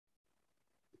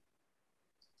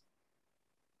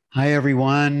Hi,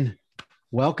 everyone.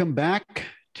 Welcome back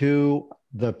to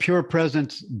the Pure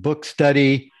Presence book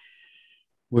study.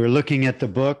 We're looking at the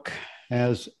book.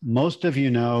 As most of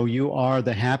you know, you are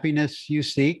the happiness you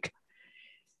seek.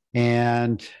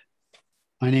 And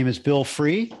my name is Bill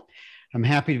Free. I'm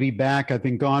happy to be back. I've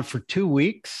been gone for 2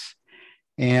 weeks.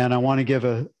 And I want to give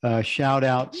a shout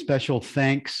out, special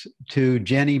thanks to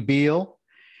Jenny Beal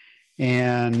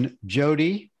and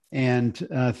Jody. And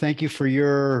thank you for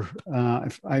your,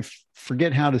 I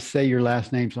forget how to say your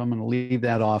last name, so I'm going to leave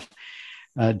that off.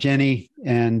 Jenny,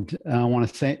 and I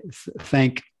want to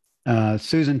thank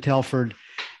Susan Telford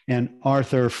and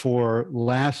Arthur for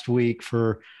last week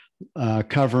for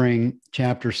covering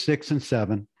chapter 6 and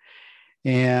 7.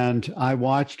 And I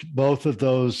watched both of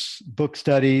those book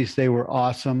studies. They were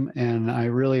awesome. And I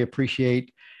really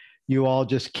appreciate you all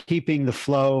just keeping the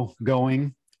flow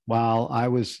going while I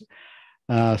was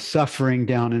suffering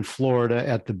down in Florida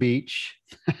at the beach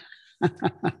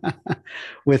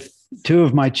with two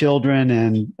of my children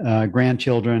and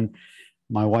grandchildren,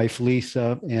 my wife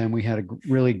Lisa, and we had a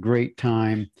really great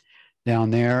time down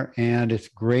there. And it's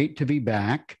great to be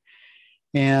back.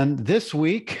 And this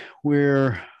week,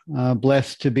 we're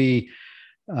blessed to be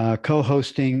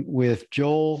co-hosting with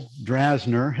Joel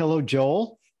Drazner. Hello,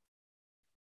 Joel.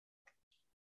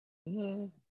 Hello,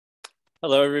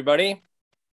 everybody.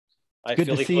 I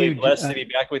feel equally blessed to be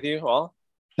back with you all.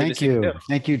 Thank you.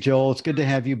 Thank you, Joel. It's good to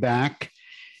have you back.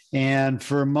 And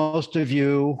for most of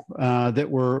you that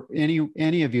were,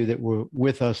 any of you that were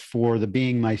with us for the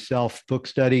Being Myself book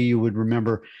study, you would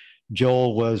remember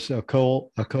Joel was a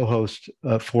co-host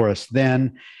for us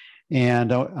then.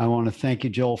 And I want to thank you,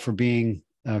 Joel, for being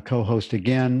a co-host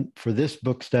again for this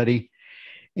book study.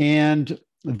 And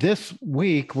this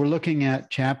week, we're looking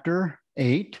at chapter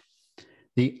 8,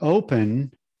 the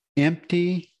open,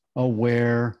 empty,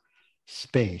 aware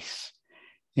space.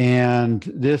 And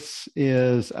this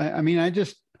is,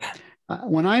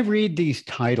 when I read these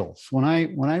titles, when I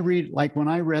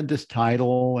read this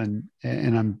title and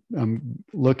I'm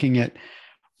looking at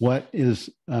what is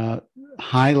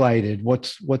highlighted,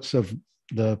 what's of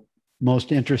the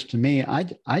most interest to me,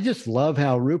 I just love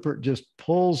how Rupert just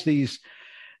pulls these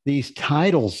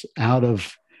titles out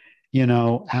of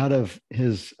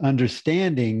his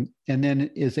understanding and then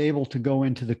is able to go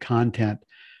into the content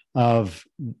of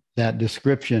that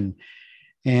description.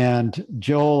 And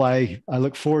Joel, I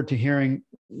look forward to hearing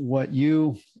what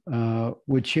you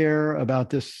would share about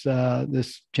this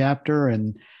chapter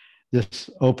and this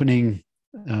opening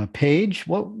page.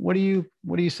 What do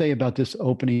you say about this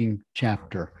opening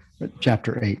chapter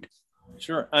 8?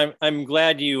 Sure. I'm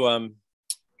glad you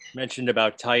mentioned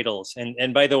about titles.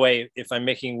 And by the way, if I'm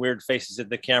making weird faces at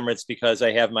the camera, it's because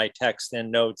I have my text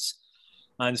and notes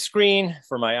on screen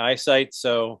for my eyesight.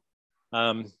 So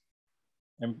I'm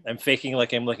faking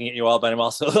like I'm looking at you all, but I'm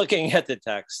also looking at the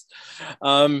text.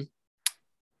 One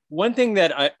thing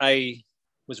that I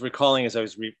was recalling as I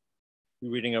was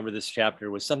reading over this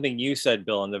chapter was something you said,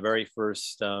 Bill, in the very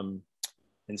first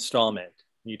installment.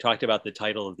 You talked about the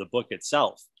title of the book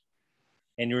itself.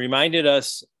 And you reminded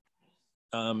us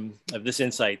of this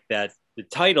insight that the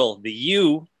title,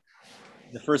 the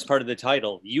first part of the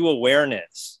title, you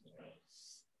awareness,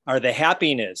 are the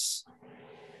happiness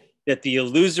that the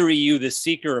illusory you, the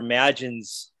seeker,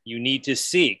 imagines you need to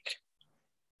seek,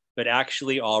 but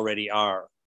actually already are.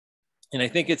 And I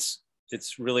think it's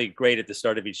really great at the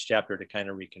start of each chapter to kind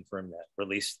of reconfirm that, or at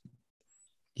least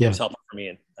it was helpful for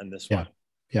me in this one.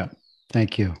 Yeah.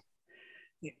 Thank you.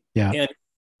 Yeah.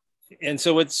 And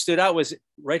so what stood out was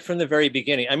right from the very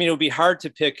beginning. I mean, it would be hard to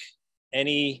pick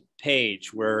any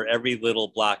page where every little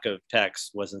block of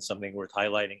text wasn't something worth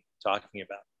highlighting, talking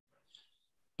about.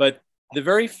 But the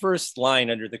very first line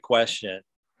under the question,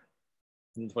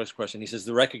 he says,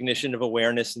 the recognition of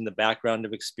awareness in the background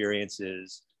of experience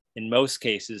is, in most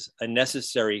cases, a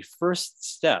necessary first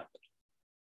step.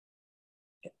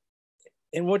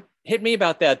 And what hit me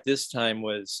about that this time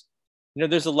was,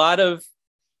 there's a lot of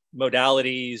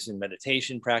modalities and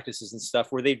meditation practices and stuff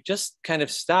where they just kind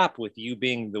of stop with you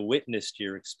being the witness to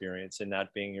your experience and not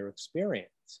being your experience.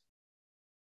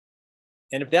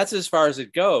 And if that's as far as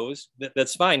it goes,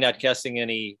 that's fine, not casting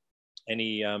any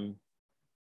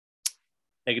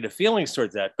negative feelings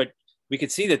towards that. But we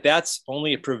could see that that's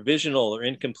only a provisional or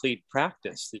incomplete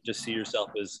practice, to just see yourself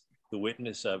as the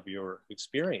witness of your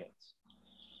experience.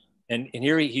 And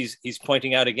here he's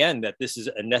pointing out again that this is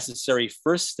a necessary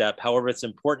first step. However, it's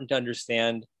important to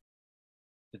understand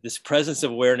that this presence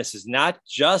of awareness is not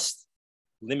just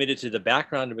limited to the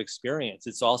background of experience.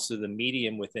 It's also the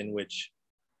medium within which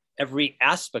every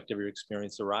aspect of your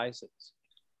experience arises.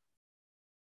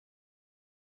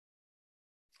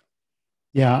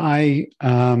 Yeah,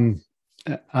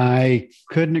 I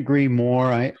couldn't agree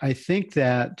more. I think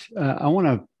that I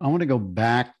want to go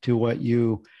back to what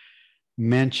you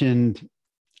mentioned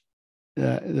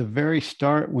the very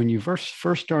start when you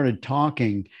first started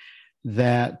talking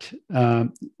that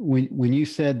when you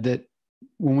said that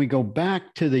when we go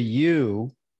back to the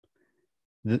you,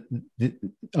 the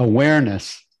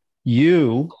awareness,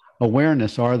 you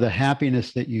awareness are the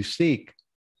happiness that you seek.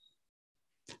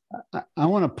 I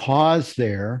want to pause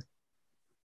there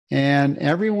and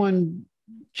everyone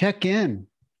check in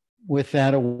with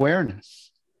that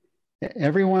awareness.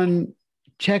 Everyone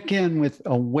check in with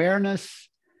awareness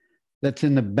that's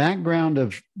in the background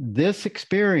of this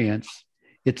experience.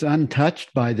 It's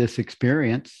untouched by this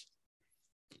experience.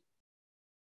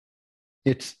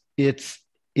 It's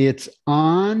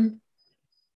on,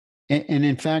 and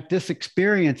in fact, this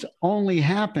experience only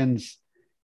happens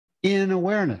in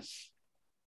awareness.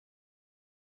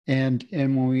 And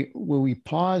when we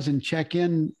pause and check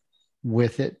in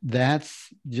with it, that's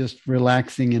just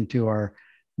relaxing into our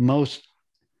most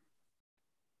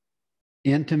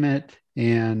intimate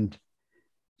and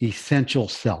essential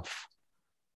self.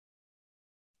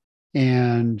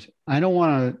 And I don't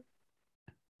want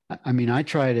to, I mean, I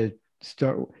try to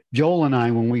start, Joel and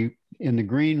I, when we, in the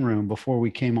green room before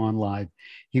we came on live,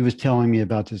 he was telling me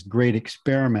about this great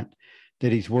experiment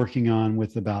that he's working on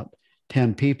with about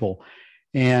 10 people.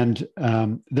 And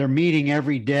they're meeting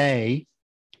every day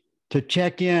to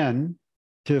check in,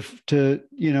 to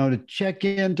check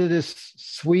into this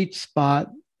sweet spot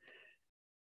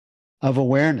of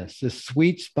awareness, this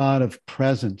sweet spot of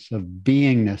presence, of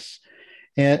beingness,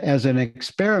 as an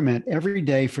experiment every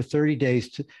day for 30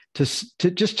 days to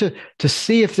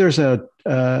see if there's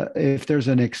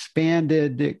an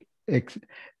expanded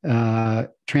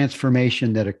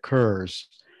transformation that occurs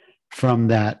from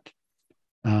that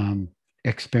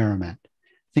experiment. I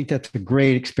think that's a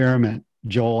great experiment,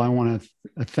 Joel. I want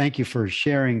to thank you for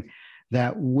sharing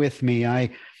that with me.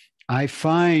 I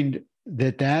find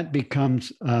that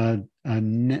becomes a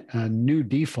new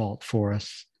default for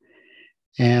us.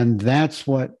 And that's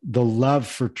what the love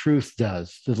for truth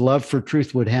does. The love for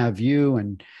truth would have you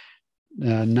and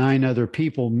 9 other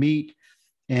people meet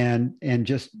and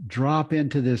just drop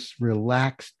into this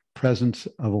relaxed presence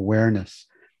of awareness,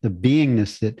 the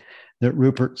beingness that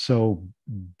Rupert so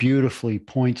beautifully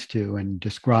points to and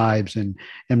describes and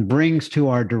brings to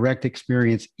our direct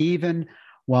experience, even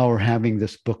while we're having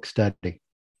this book study.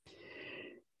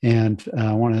 And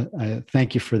I want to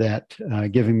thank you for that,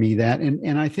 giving me that.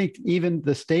 And I think even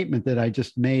the statement that I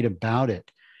just made about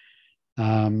it,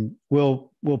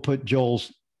 we'll put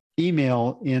Joel's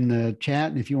email in the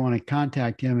chat. And if you want to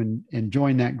contact him and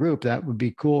join that group, that would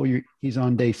be cool. He's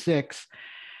on day 6.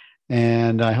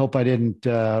 And I hope I didn't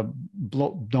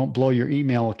don't blow your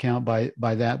email account by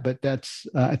that. But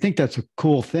I think that's a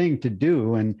cool thing to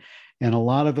do. And a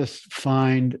lot of us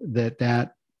find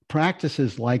that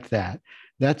practices like that,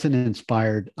 I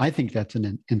think that's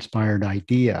an inspired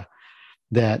idea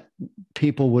that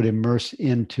people would immerse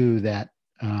into that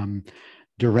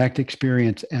direct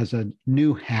experience as a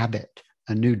new habit,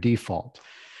 a new default.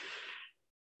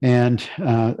 And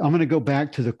I'm going to go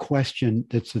back to the question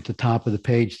that's at the top of the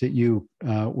page that you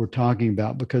were talking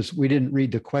about, because we didn't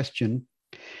read the question.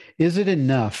 Is it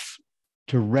enough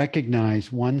to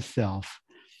recognize oneself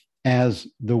as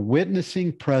the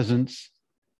witnessing presence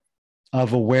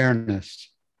of awareness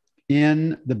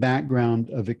in the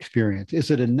background of experience? Is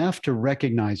it enough to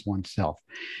recognize oneself?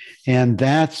 And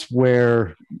that's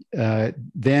where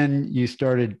then you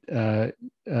started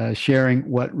sharing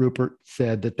what Rupert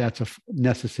said, that's a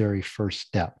necessary first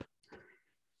step.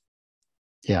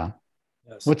 Yeah.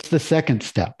 Yes. What's the second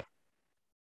step?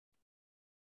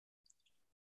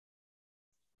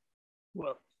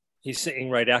 Well, he's saying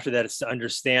right after that, it's to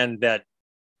understand that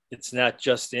it's not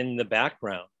just in the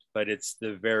background, but it's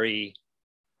the very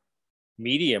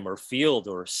medium or field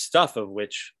or stuff of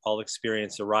which all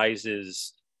experience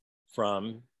arises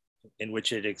from, in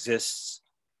which it exists,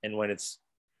 and when it's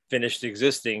finished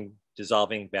existing,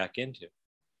 dissolving back into.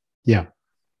 Yeah.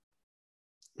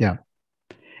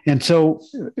 And so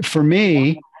for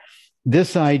me,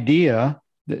 this idea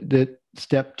that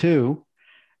step 2,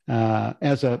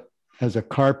 as a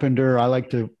carpenter, I like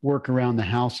to work around the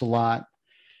house a lot.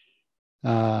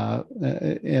 I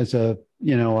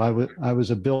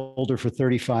was a builder for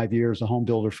 35 years, a home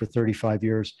builder for 35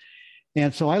 years.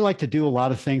 And so I like to do a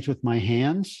lot of things with my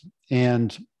hands.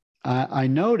 And I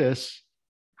notice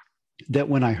that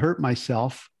when I hurt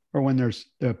myself or when there's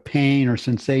a pain or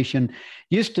sensation,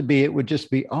 used to be, it would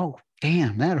just be, oh,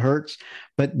 damn, that hurts.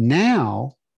 But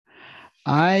now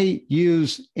I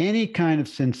use any kind of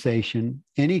sensation,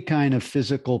 any kind of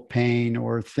physical pain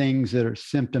or things that are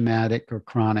symptomatic or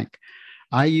chronic.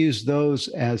 I use those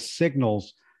as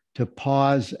signals to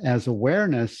pause as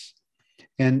awareness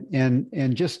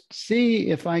and just see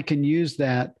if I can use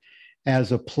that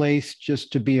as a place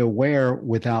just to be aware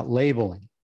without labeling,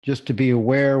 just to be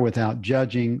aware without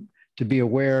judging, to be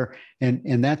aware.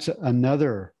 And that's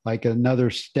another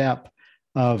step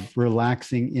of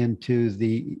relaxing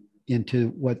into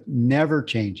what never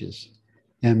changes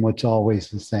and what's always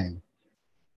the same.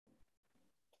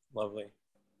 Lovely.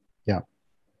 Yeah.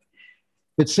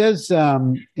 It says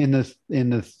in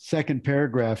the second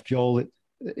paragraph, Joel,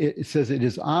 it says it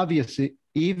is obvious,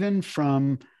 even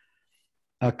from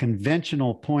a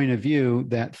conventional point of view,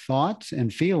 that thoughts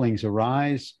and feelings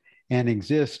arise and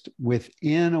exist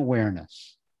within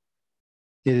awareness.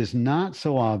 It is not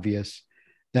so obvious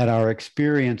that our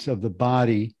experience of the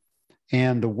body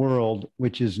and the world,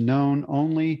 which is known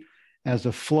only as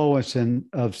a flow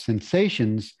of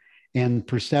sensations and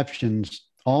perceptions,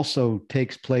 also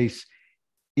takes place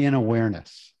in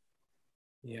awareness.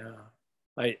 Yeah.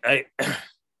 I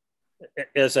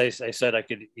as I said, I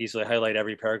could easily highlight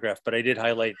every paragraph, but I did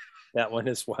highlight that one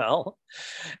as well.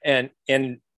 And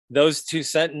those two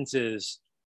sentences,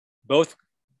 both,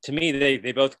 to me,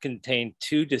 they both contain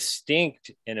two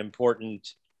distinct and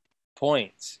important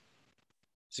points.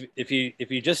 So if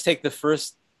you just take the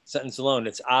first sentence alone,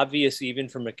 it's obvious even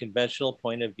from a conventional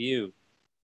point of view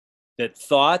that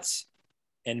thoughts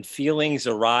and feelings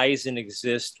arise and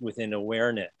exist within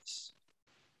awareness.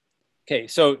 Okay,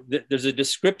 so there's a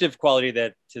descriptive quality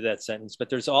to that sentence, but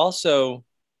there's also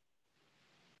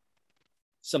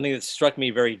something that struck me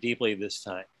very deeply this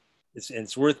time.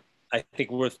 It's worth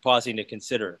pausing to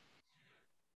consider.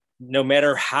 No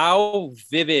matter how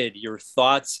vivid your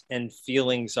thoughts and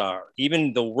feelings are,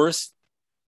 even the worst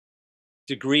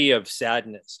degree of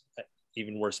sadness,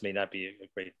 even worse may not be a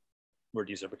great word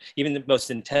user, but even the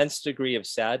most intense degree of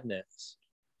sadness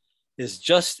is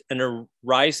just an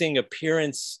arising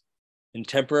appearance in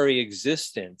temporary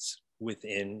existence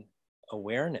within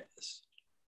awareness.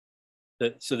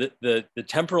 So the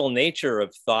temporal nature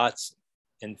of thoughts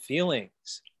and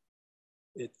feelings,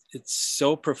 it's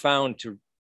so profound to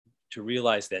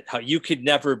realize that, how you could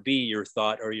never be your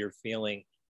thought or your feeling,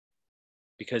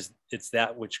 because it's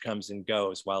that which comes and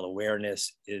goes, while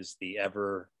awareness is the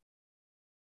ever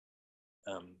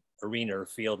arena or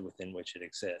field within which it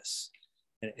exists.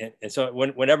 And so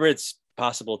whenever it's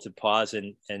possible to pause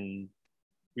and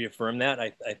reaffirm that,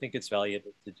 I think it's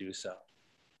valuable to do so.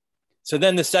 So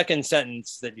then the second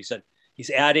sentence that you said, he's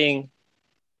adding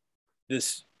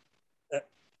this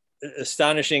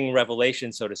astonishing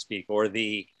revelation, so to speak, or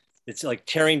it's like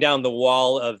tearing down the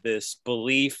wall of this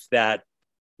belief that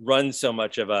runs so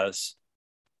much of us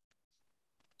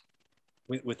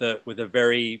with a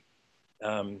very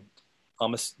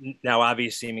almost now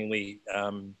obvious seemingly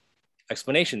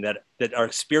explanation that our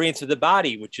experience of the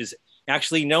body, which is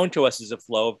actually known to us as a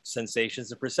flow of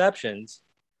sensations and perceptions,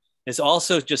 is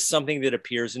also just something that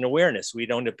appears in awareness. We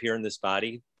don't appear in this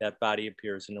body, that body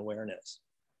appears in awareness.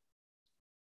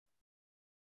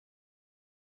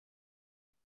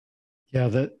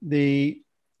 Yeah,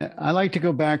 I like to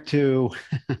go back to,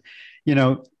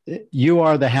 you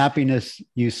are the happiness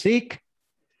you seek.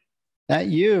 That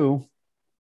you,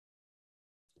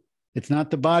 it's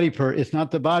not the it's not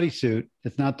the bodysuit,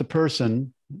 it's not the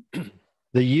person.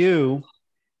 The you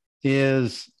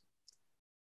is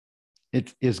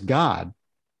God.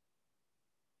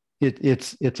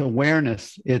 It's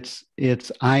awareness. It's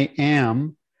I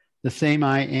am, the same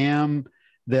I am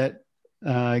that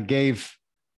gave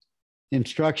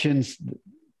instructions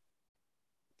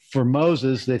for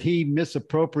Moses that he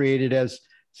misappropriated as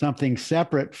something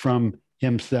separate from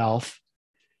himself.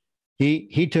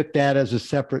 He took that as a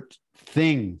separate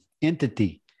thing,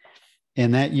 entity,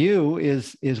 and that you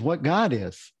is what God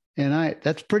is, and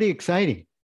that's pretty exciting,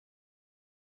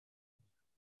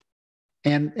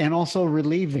 and also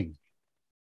relieving.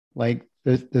 Like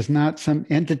there's not some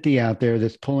entity out there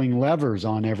that's pulling levers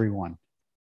on everyone.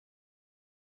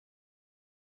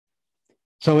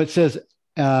 So it says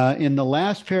in the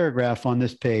last paragraph on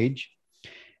this page,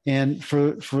 and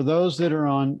for those that are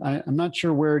on, I'm not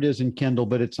sure where it is in Kindle,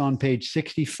 but it's on page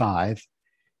 65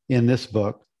 in this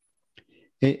book.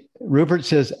 Rupert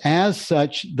says, as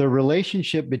such, the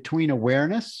relationship between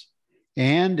awareness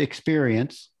and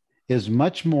experience is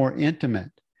much more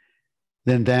intimate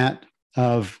than that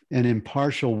of an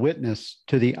impartial witness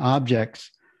to the objects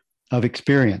of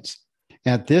experience.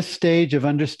 At this stage of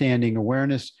understanding,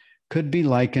 awareness could be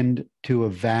likened to a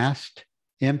vast,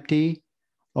 empty,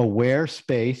 aware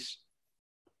space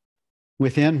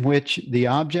within which the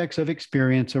objects of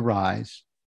experience arise,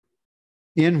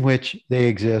 in which they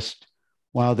exist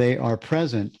while they are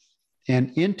present,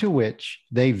 and into which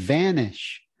they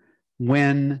vanish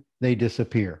when they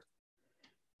disappear.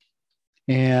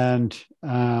 And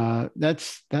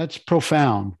that's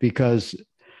profound, because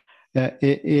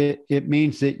it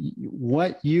means that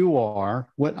what you are,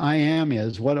 what I am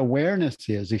is, what awareness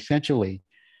is essentially,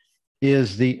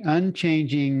 is the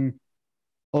unchanging,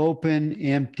 open,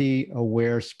 empty,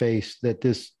 aware space that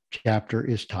this chapter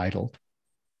is titled.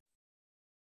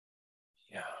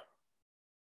 Yeah.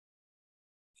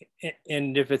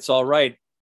 And if it's all right,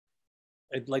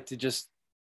 I'd like to just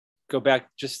go back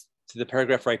just to the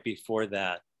paragraph right before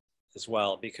that as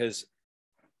well, because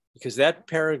that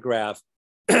paragraph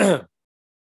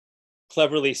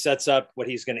cleverly sets up what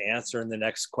he's going to answer in the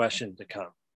next question to come.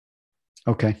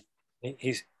 Okay.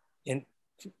 He's in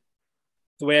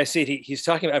the way I see it, he's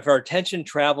talking about if our attention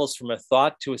travels from a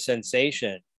thought to a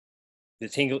sensation, the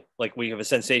tingle, like we have a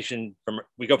sensation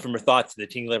we go from a thought to the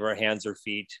tingling of our hands or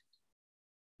feet,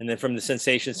 and then from the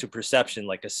sensations to perception,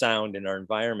 like a sound in our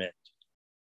environment.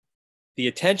 The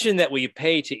attention that we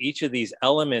pay to each of these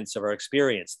elements of our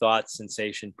experience, thought,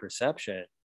 sensation, perception,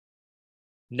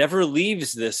 never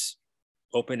leaves this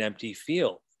open, empty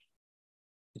field.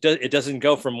 It doesn't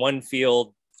go from one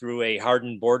field through a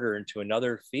hardened border into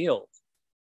another field.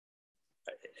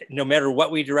 No matter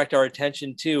what we direct our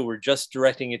attention to, we're just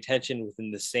directing attention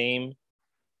within the same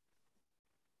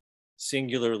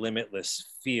singular,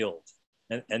 limitless field.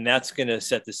 And that's going to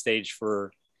set the stage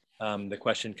for the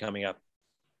question coming up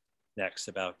next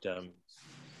about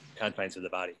confines of the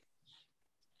body.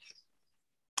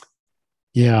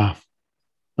 Yeah,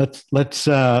 let's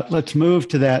move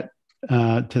to that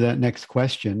next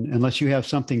question. Unless you have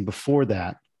something before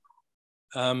that.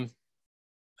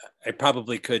 I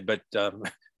probably could, but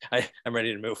I'm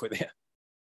ready to move with you.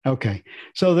 Okay,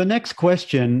 so the next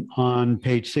question on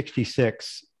page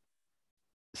 66,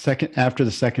 after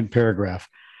the second paragraph.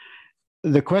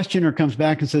 The questioner comes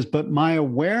back and says, but my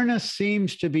awareness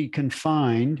seems to be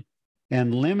confined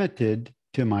and limited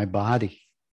to my body.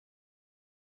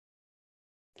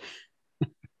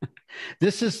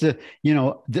 This is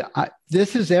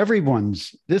this is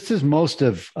everyone's, this is most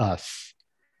of us.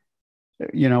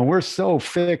 We're so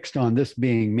fixed on this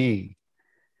being me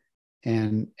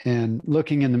and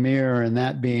looking in the mirror and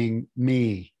that being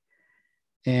me.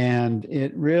 And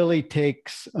it really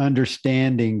takes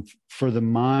understanding for the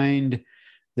mind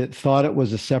that thought it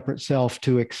was a separate self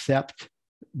to accept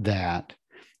that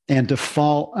and to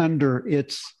fall under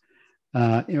its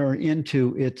or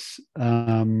into its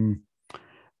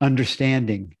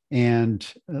understanding. And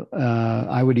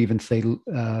I would even say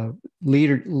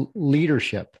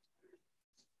leadership.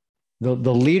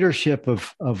 The leadership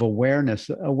of awareness.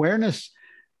 Awareness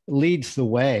leads the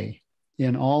way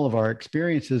in all of our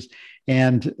experiences.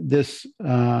 And this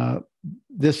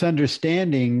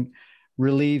understanding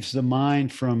relieves the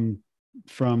mind from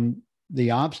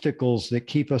the obstacles that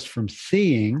keep us from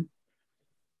seeing.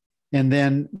 And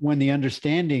then when the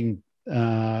understanding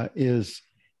is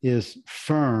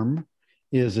firm,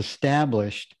 is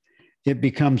established, it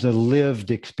becomes a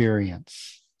lived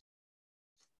experience.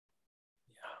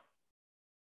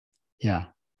 Yeah.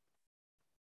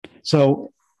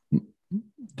 So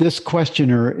this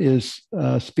questioner is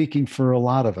speaking for a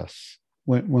lot of us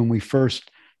when we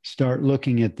first start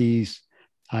looking at these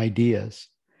ideas.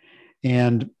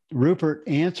 And Rupert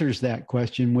answers that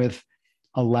question with,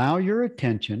 allow your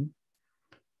attention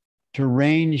to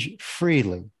range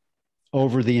freely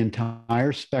over the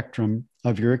entire spectrum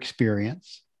of your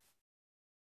experience.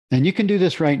 And you can do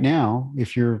this right now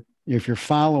if you're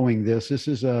following this. This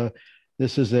is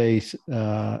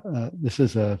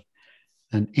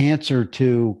an answer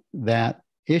to that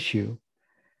issue.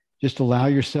 Just allow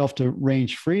yourself to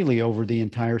range freely over the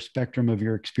entire spectrum of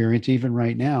your experience, even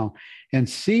right now, and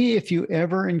see if you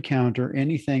ever encounter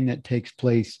anything that takes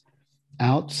place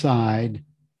outside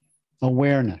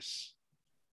awareness.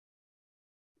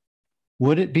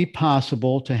 Would it be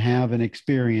possible to have an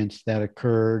experience that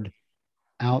occurred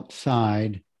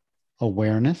outside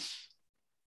awareness?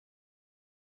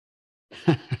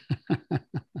 Yeah.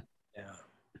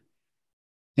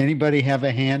 Anybody have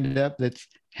a hand up that's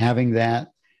having that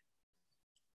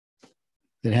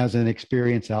has an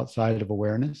experience outside of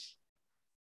awareness?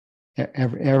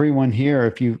 Everyone here,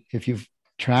 if you've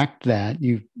tracked that,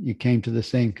 you came to the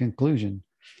same conclusion.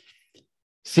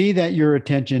 See that your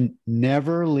attention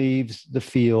never leaves the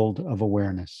field of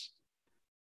awareness.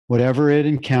 Whatever it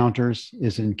encounters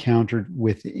is encountered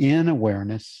within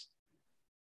awareness.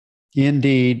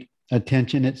 Indeed,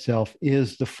 attention itself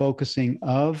is the focusing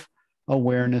of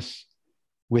awareness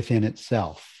within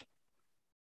itself.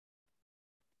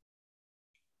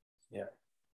 Yeah,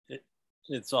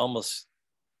 it's almost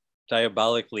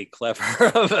diabolically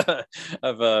clever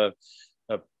of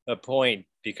a point,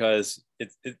 because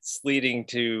it's leading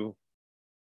to,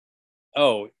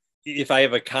 oh, if I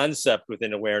have a concept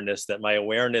within awareness that my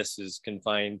awareness is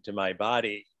confined to my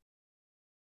body,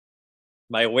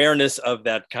 my awareness of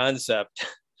that concept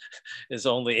is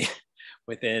only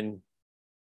within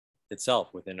itself,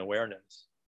 within awareness.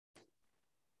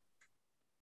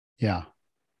 Yeah.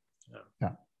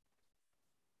 Yeah.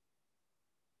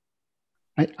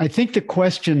 I think the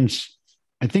questions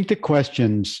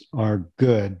are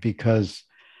good because,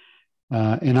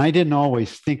 and I didn't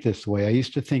always think this way. I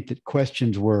used to think that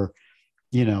questions were,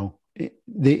 the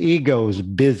ego is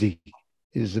busy,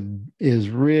 is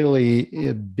really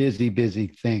a busy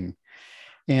thing,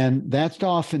 and that's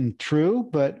often true.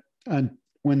 But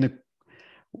when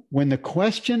the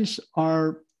questions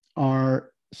are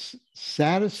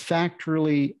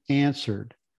satisfactorily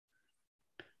answered,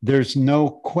 there's no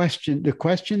question. The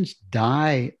questions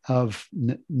die of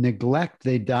neglect.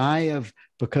 They die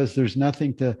because there's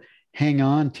nothing to hang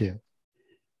on to.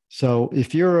 So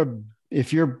if you're a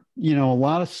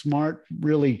lot of smart,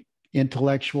 really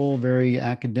intellectual, very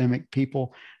academic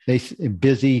people,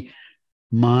 busy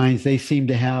minds, they seem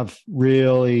to have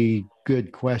really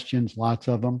good questions, lots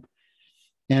of them.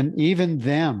 And even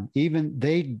they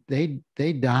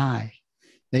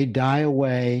die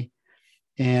away,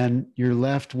 and you're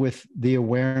left with the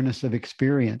awareness of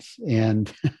experience,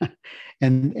 and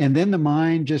and then the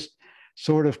mind just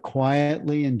sort of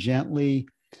quietly and gently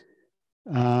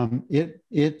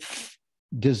it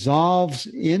dissolves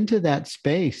into that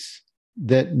space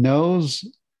that knows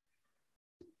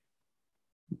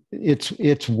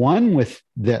it's one with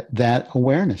that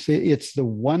awareness. It's the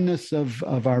oneness of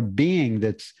our being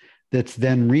that's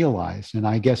then realized, and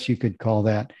I guess you could call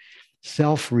that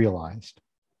self-realized.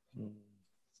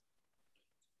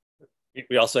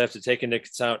 We also have to take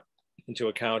into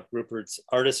account Rupert's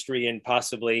artistry and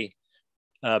possibly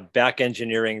back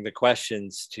engineering the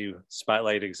questions to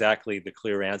spotlight exactly the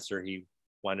clear answer he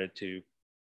wanted to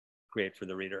create for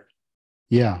the reader.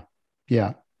 Yeah.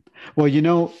 Well,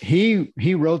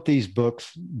 he wrote these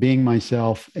books, Being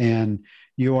Myself and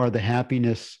You Are the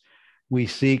Happiness We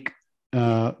Seek,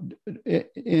 during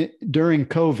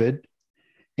COVID.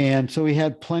 And so he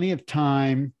had plenty of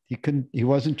time. He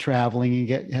wasn't traveling. He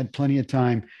had plenty of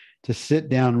time to sit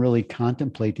down, really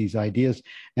contemplate these ideas.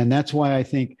 And that's why I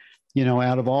think,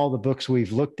 out of all the books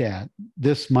we've looked at,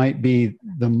 this might be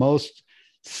the most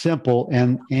simple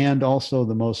and also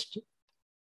the most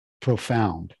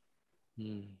profound.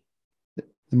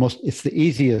 It's the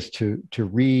easiest to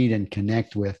read and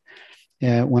connect with.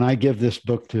 When I give this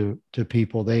book to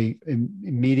people, they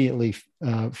immediately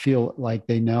feel like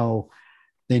they know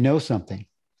something.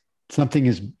 Something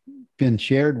has been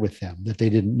shared with them that they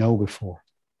didn't know before.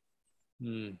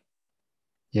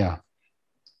 Yeah.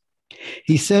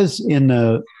 He says in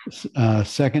the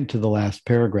second to the last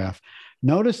paragraph,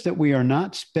 notice that we are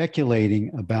not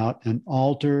speculating about an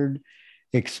altered,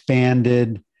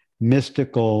 expanded,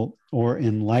 mystical, or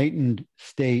enlightened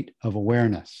state of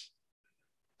awareness.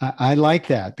 I like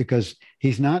that, because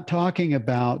he's not talking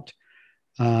about,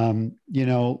 like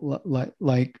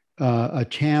a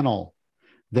channel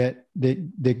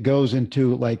that goes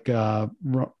into, like,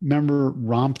 remember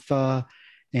Ramtha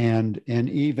and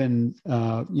even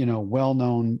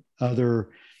well-known other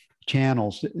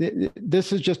channels.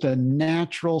 This is just a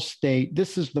natural state.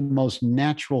 This is the most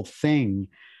natural thing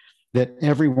that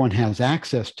everyone has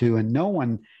access to, and no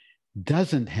one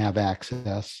doesn't have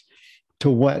access to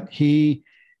what he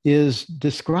is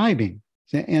describing.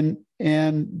 And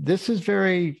this is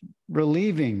very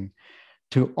relieving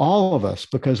to all of us,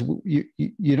 because you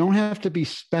don't have to be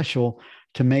special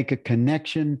to make a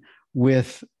connection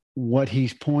with what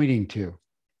he's pointing to.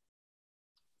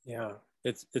 Yeah,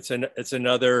 it's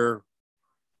another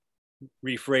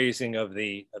rephrasing of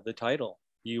the title.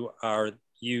 You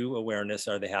awareness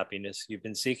are the happiness you've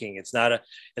been seeking. It's not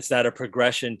a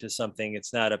progression to something.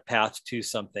 It's not a path to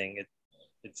something.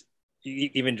 It's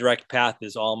even direct path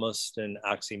is almost an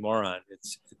oxymoron.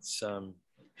 It's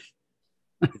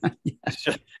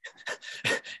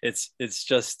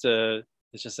just a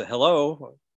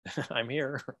hello, I'm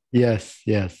here. Yes.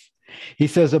 He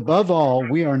says, above all,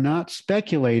 we are not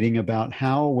speculating about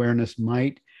how awareness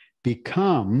might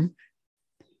become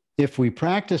if we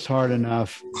practice hard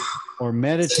enough or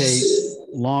meditate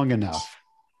long enough.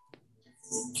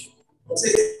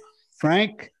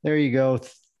 Frank, there you go.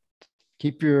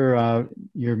 Keep your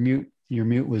mute. Your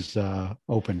mute was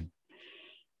open.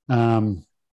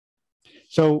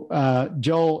 So,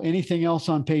 Joel, anything else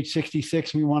on page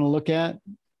 66 we want to look at?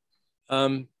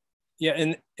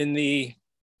 Yeah, in the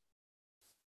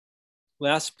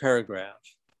last paragraph,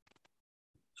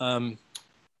 now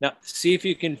see if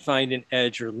you can find an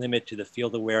edge or limit to the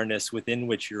field awareness within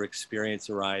which your experience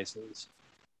arises.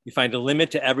 We find a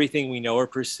limit to everything we know or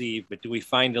perceive, but do we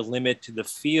find a limit to the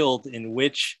field in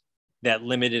which that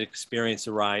limited experience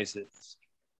arises?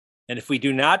 And if we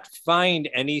do not find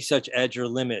any such edge or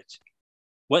limit,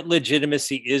 what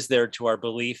legitimacy is there to our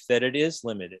belief that it is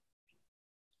limited?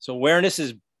 So awareness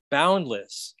is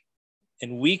boundless,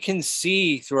 and we can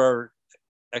see through our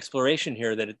exploration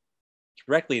here that it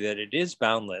is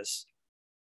boundless.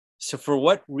 So for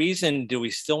what reason do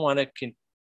we still want to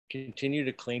continue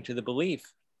to cling to the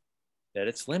belief that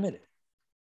it's limited?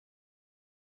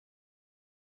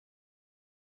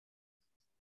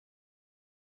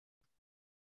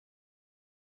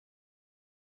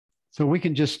 So we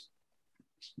can just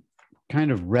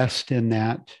kind of rest in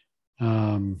that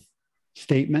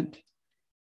statement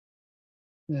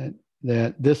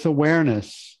that this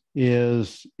awareness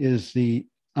is the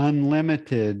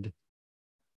unlimited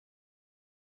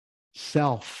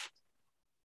self,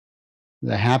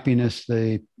 the happiness,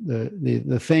 the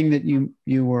thing that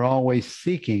you were always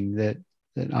seeking, that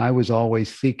I was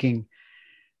always seeking.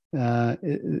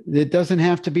 It doesn't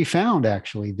have to be found.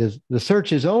 Actually, the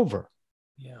search is over.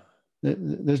 Yeah.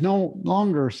 There's no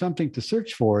longer something to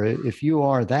search for if you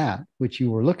are that which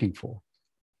you were looking for.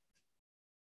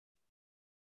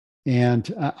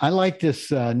 And I like this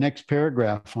next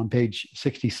paragraph on page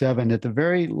 67. At the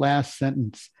very last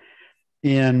sentence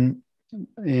in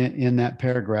that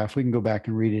paragraph, we can go back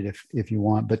and read it if you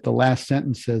want, but the last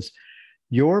sentence says,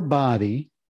 your body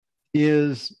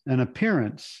is an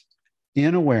appearance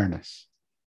in awareness.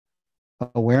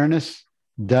 Awareness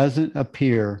doesn't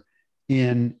appear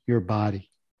in your body.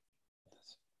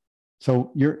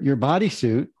 So your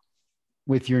bodysuit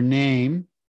with your name,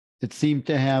 it seemed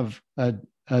to have a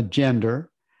gender.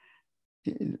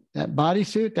 That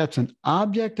bodysuit, that's an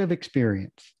object of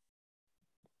experience.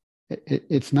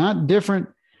 It's not different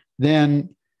than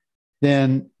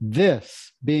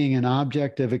this being an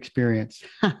object of experience.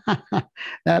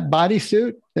 That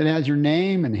bodysuit that has your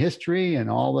name and history and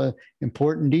all the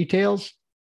important details,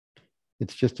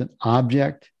 it's just an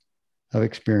object of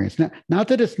experience. Not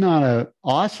that it's not an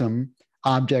awesome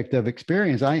object of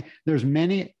experience. There's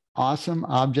many awesome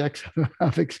objects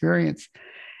of experience.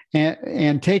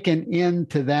 And taken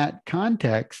into that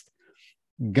context,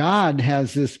 God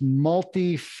has this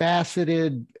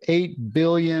multifaceted 8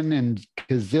 billion and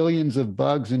gazillions of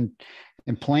bugs and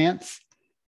plants.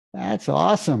 That's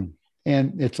awesome.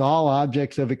 And it's all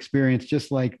objects of experience, just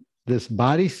like this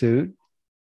bodysuit.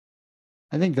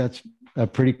 I think that's a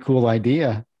pretty cool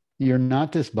idea. You're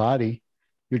not this body.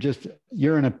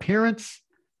 You're an appearance.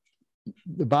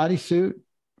 The bodysuit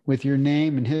with your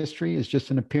name and history is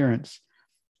just an appearance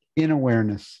in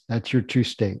awareness. That's your true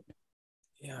state.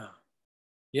 Yeah.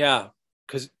 Yeah.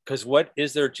 Because what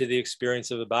is there to the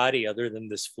experience of a body other than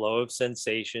this flow of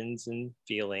sensations and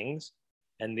feelings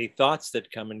and the thoughts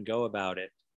that come and go about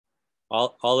it?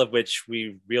 All of which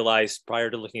we realized prior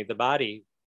to looking at the body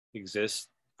exist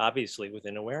obviously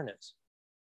within awareness.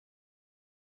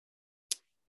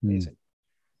 Amazing.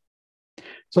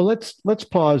 So let's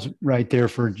pause right there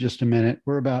for just a minute.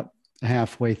 We're about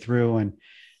halfway through, and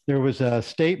there was a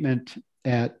statement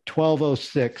at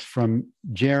 12:06 from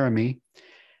Jeremy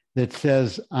that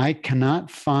says, I cannot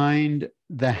find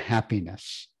the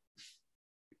happiness.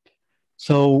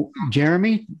 So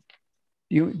Jeremy,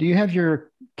 do you have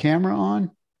your camera on?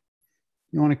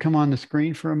 You want to come on the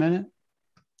screen for a minute?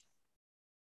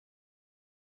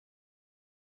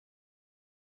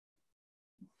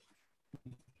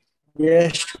 Yeah,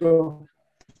 sure.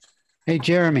 Hey,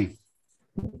 Jeremy.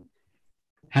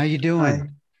 How you doing? Hi.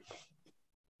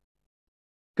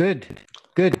 Good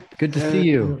to see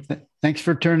you. Thanks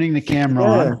for turning the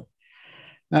camera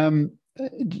on.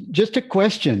 Just a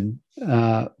question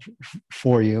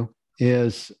for you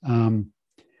is,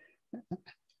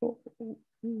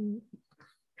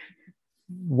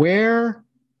 what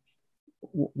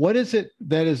is it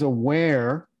that is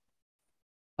aware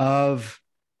of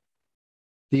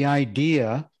the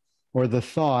idea or the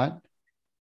thought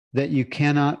that you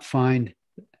cannot find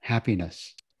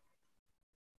happiness?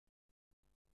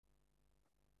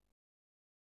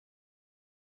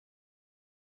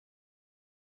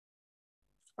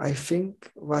 I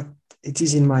think what it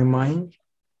is in my mind.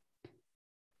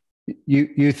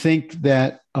 You think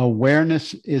that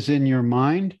awareness is in your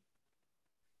mind?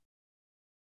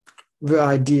 The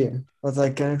idea, but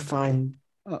I cannot find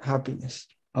happiness.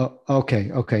 Oh,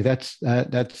 okay, okay, that's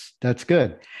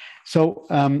good. So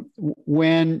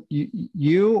when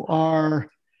you are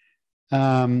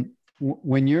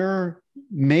when you're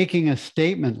making a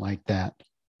statement like that,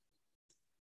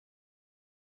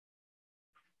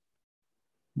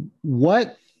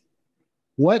 what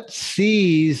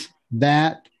sees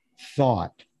that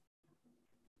thought?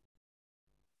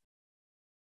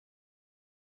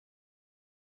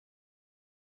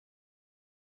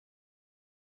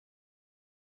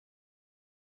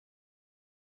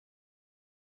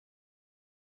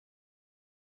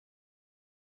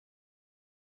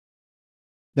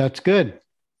 That's good.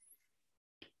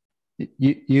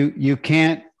 You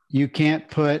can't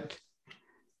put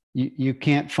you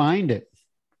can't find it.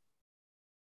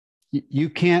 You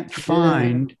can't Yeah,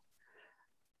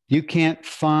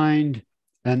 find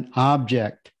an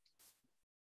object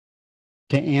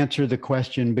to answer the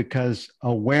question because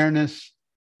awareness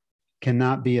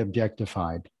cannot be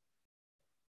objectified.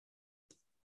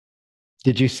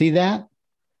 Did you see that?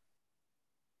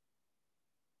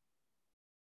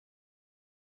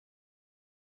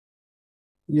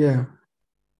 yeah.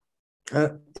 Uh,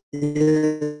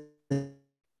 yeah.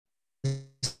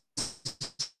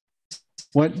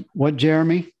 What,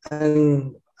 Jeremy?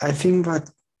 And I think that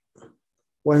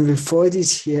when the thought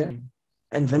is here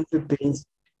and when the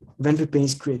pain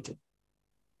is created.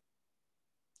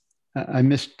 I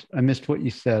missed what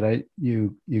you said.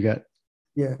 You got.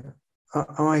 Yeah.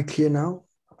 Am I clear now?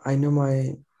 I know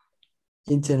my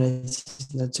internet is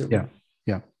not so Yeah, good.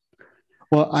 yeah.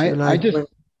 Well, So I like just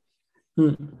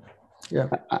yeah.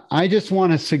 I just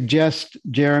want to suggest,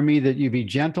 Jeremy, that you be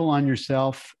gentle on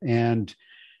yourself and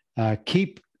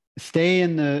stay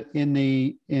in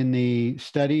the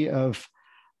study of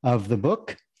the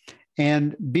book,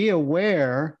 and be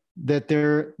aware that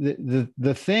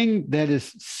the thing that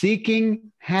is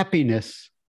seeking happiness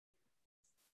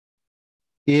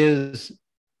is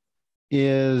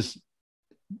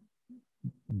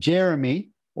Jeremy,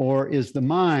 or is the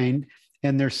mind,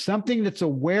 and there's something that's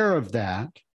aware of that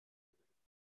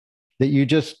you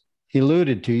just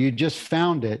alluded to. You just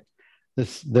found it.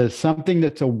 The something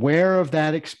that's aware of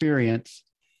that experience,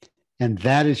 and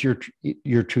that is your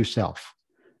true self.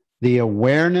 The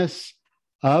awareness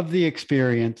of the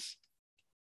experience,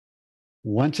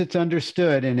 once it's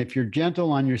understood, and if you're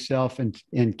gentle on yourself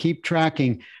and keep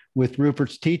tracking with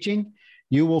Rupert's teaching,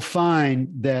 you will find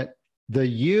that the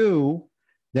you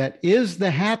that is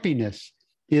the happiness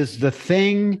is the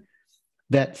thing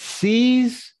that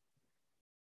sees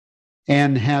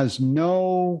and has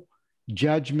no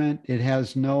judgment. It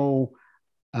has no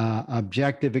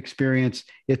objective experience.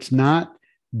 It's not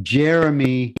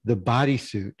Jeremy, the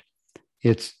bodysuit.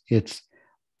 It's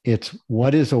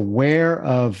what is aware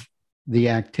of the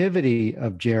activity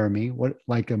of Jeremy, what,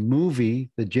 like a movie,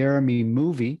 the Jeremy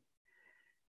movie.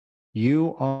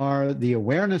 You are the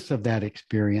awareness of that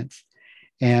experience,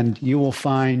 and you will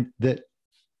find that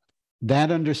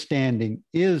that understanding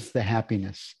is the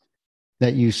happiness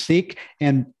that you seek.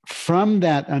 And from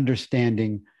that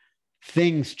understanding,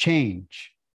 things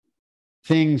change.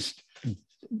 Things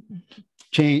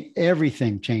change,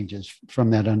 everything changes from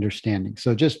that understanding.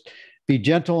 So just be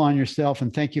gentle on yourself,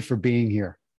 and thank you for being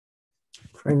here.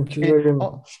 Thank you very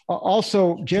much.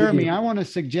 Also, Jeremy, I want to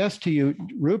suggest to you,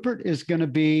 Rupert is going to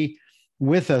be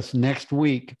with us next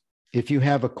week. If you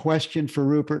have a question for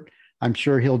Rupert, I'm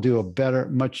sure he'll do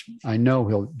I know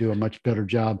he'll do a much better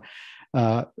job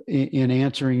in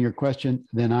answering your question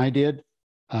than I did.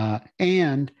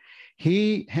 And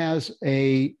he has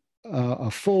a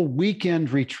full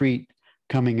weekend retreat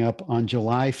coming up on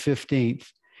July 15th.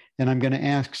 And I'm going to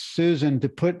ask Susan to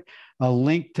put a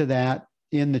link to that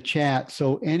in the chat.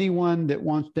 So anyone that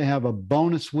wants to have a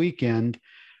bonus weekend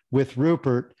with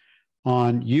Rupert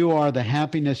on You Are the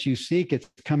Happiness You Seek, it's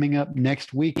coming up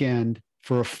next weekend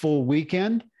for a full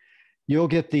weekend. You'll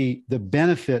get the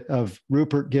benefit of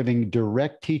Rupert giving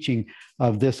direct teaching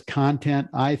of this content.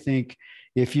 I think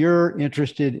if you're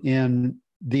interested in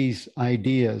these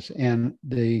ideas and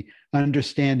the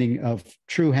understanding of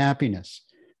true happiness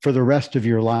for the rest of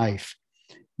your life,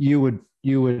 you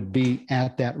would be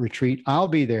at that retreat. I'll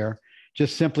be there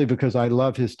just simply because I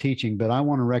love his teaching, but I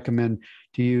want to recommend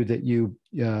to you that you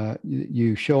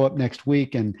show up next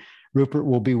week, and Rupert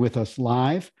will be with us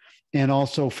live. And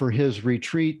also for his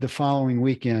retreat the following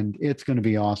weekend, it's going to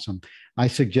be awesome. I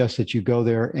suggest that you go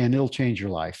there, and it'll change your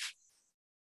life.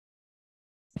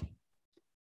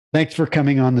 Thanks for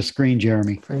coming on the screen,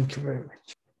 Jeremy. Thank you very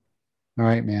much. All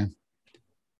right, man.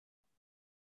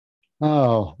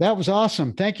 Oh, that was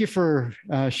awesome. Thank you for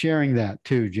sharing that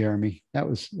too, Jeremy. That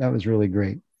was really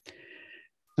great.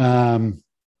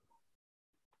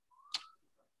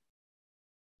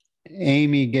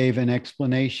 Amy gave an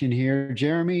explanation here.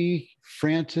 Jeremy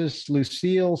Francis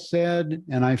Lucille said,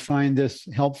 and I find this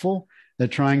helpful, that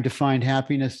trying to find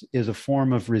happiness is a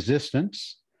form of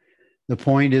resistance. The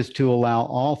point is to allow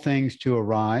all things to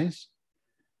arise.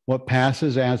 What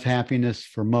passes as happiness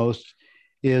for most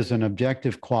is an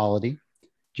objective quality,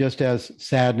 just as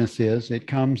sadness is. It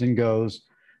comes and goes,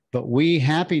 but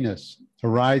happiness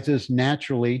arises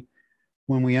naturally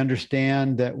when we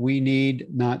understand that we need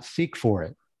not seek for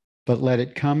it, but let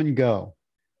it come and go,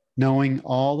 knowing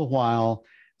all the while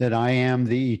that I am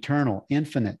the eternal,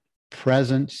 infinite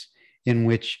presence in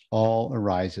which all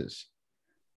arises.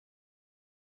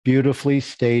 Beautifully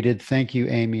stated. Thank you,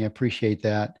 Amy. I appreciate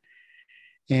that.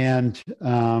 And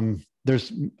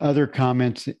there's other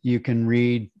comments that you can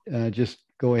read. Just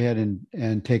go ahead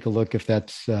and take a look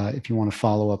if you want to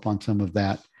follow up on some of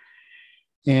that.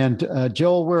 And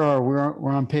Joel, where are we?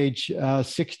 We're on page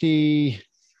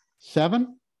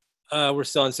 67? We're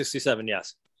still on 67,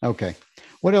 yes. Okay.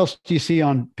 What else do you see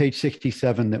on page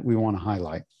 67 that we want to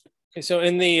highlight? Okay, so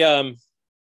in the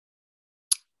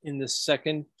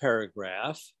second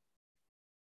paragraph,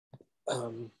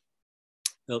 the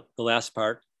last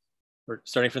part, we're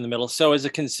starting from the middle. So as a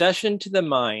concession to the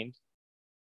mind,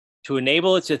 to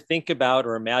enable it to think about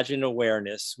or imagine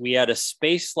awareness, we add a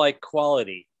space-like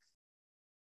quality,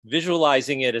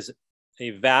 visualizing it as a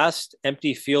vast,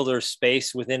 empty field or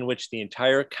space within which the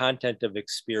entire content of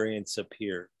experience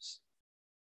appears.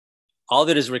 All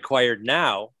that is required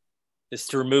now is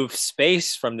to remove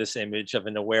space from this image of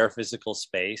an aware physical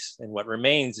space, and what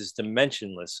remains is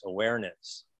dimensionless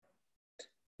awareness.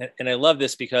 And I love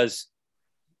this because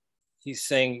he's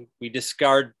saying we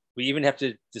even have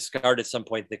to discard at some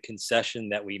point the concession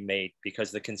that we made, because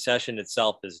the concession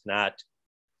itself is not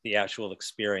the actual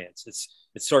experience.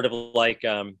 It's sort of like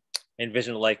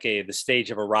envision like the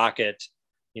stage of a rocket.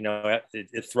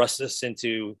 It thrusts us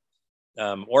into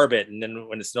orbit, and then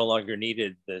when it's no longer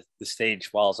needed, the stage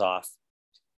falls off,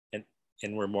 and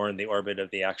we're more in the orbit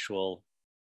of the actual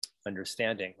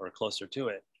understanding, or closer to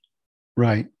it.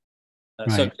 Right.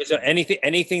 So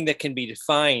anything that can be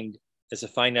defined as a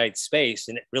finite space,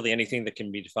 and really anything that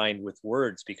can be defined with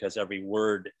words, because every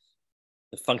word,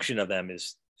 the function of them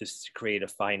is to create a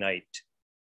finite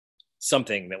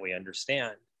something that we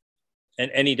understand, and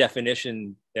any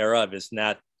definition thereof is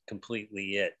not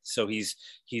completely it. So he's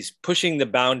pushing the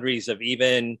boundaries of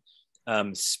even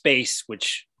space,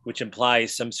 which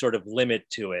implies some sort of limit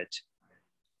to it,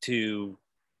 to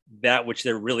that which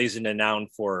there really isn't a noun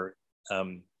for, a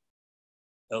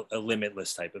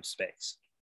limitless type of space.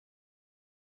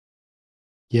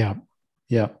 Yeah.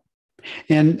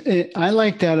 And I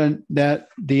like that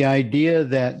the idea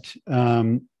that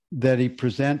he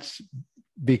presents,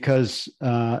 because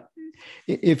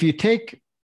if you take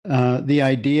the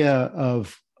idea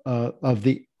of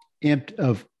the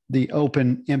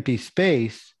open empty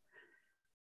space,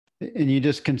 and you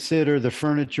just consider the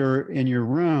furniture in your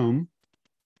room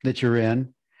that you're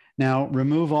in, now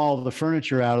remove all the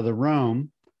furniture out of the room,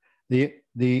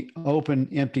 the open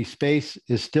empty space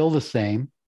is still the same.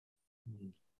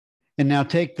 And now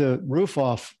take the roof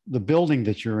off the building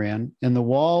that you're in, and the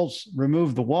walls,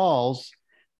 remove the walls,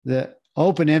 the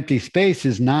open empty space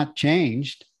is not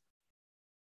changed.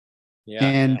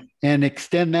 Yeah. And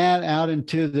extend that out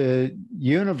into the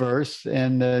universe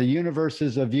and the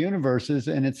universes of universes,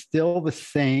 and it's still the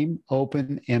same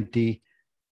open, empty,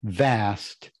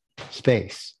 vast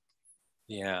space.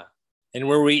 Yeah. And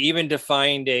were we even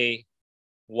defined a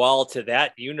wall to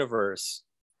that universe,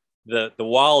 the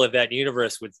wall of that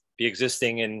universe would be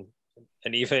existing in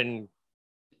an even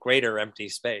greater empty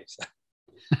space.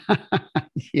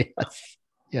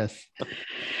 Yes.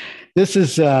 This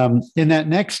is in that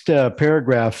next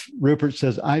paragraph, Rupert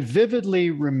says, I vividly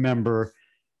remember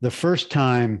the first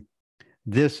time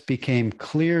this became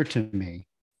clear to me.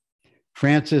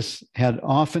 Francis had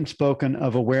often spoken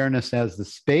of awareness as the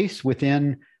space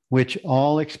within which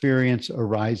all experience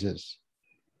arises.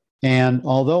 And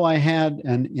although I had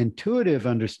an intuitive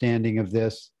understanding of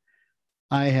this,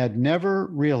 I had never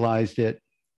realized it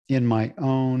in my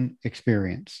own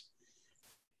experience.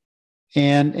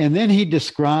 And then he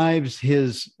describes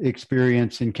his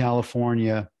experience in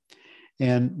California,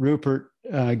 and Rupert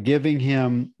giving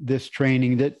him this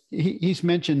training that he's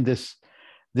mentioned this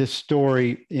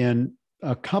story in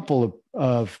a couple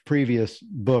of previous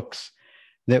books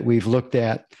that we've looked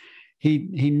at.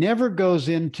 He never goes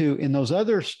into, in those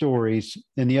other stories,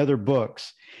 in the other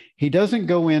books, he doesn't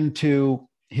go into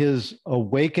his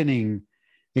awakening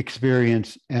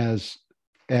experience as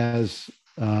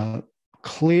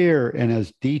clear and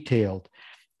as detailed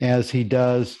as he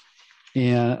does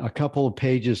in a couple of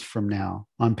pages from now,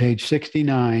 on page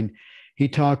 69, he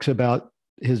talks about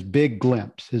his big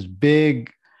glimpse, his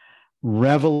big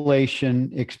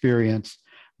revelation experience.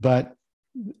 But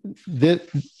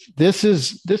this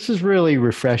is really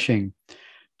refreshing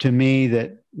to me,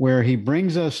 that where he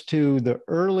brings us to the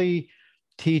early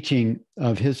teaching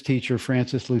of his teacher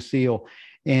Francis Lucille,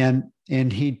 and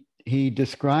he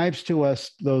describes to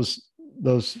us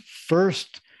those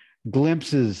first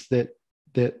glimpses that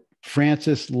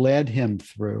Francis led him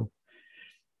through.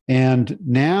 And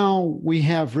now we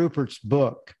have Rupert's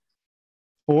book,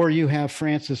 or you have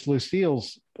Francis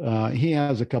Lucille's. He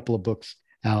has a couple of books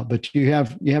out, but you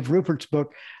have Rupert's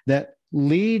book that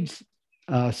leads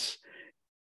us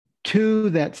to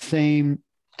that same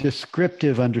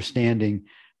descriptive understanding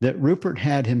that Rupert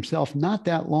had himself not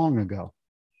that long ago.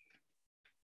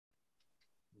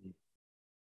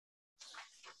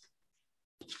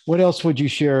 What else would you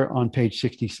share on page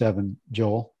 67,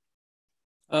 Joel?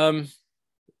 That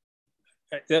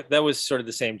was sort of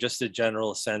the same, just a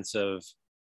general sense of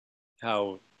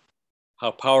how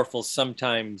powerful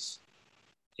sometimes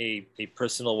a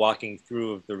personal walking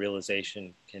through of the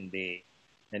realization can be,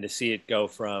 and to see it go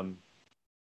from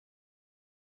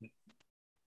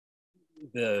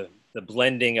the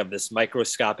blending of this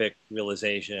microscopic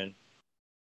realization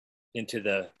into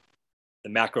the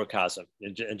macrocosm,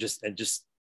 and just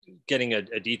getting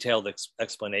a detailed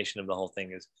explanation of the whole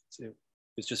thing is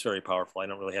just very powerful. I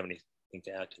don't really have anything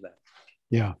to add to that.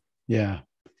 Yeah.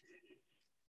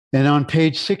 And on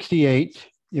page 68,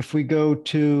 if we go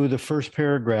to the first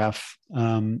paragraph,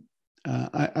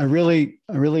 I really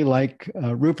like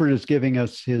Rupert is giving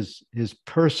us his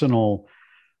personal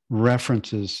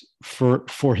references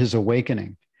for his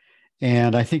awakening.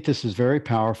 And I think this is very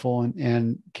powerful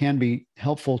and can be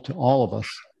helpful to all of us.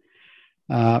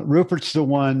 Rupert's the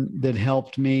one that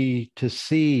helped me to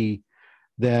see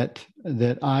that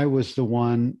I was the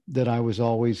one that I was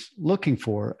always looking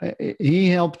for. He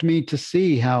helped me to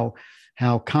see how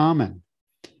common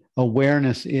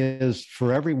awareness is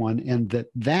for everyone, and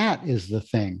that is the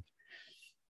thing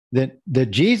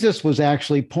that Jesus was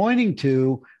actually pointing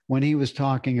to when he was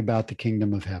talking about the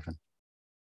kingdom of heaven.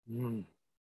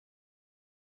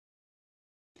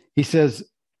 He says,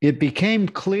 it became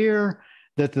clear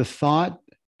that the thought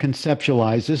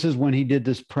conceptualized, this is when he did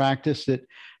this practice that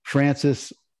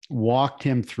Francis walked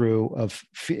him through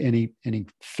and he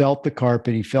felt the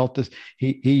carpet, he felt this,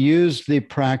 he used the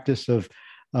practice of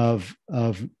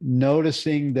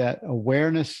noticing that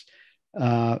awareness,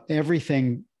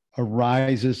 everything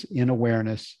arises in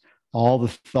awareness, all the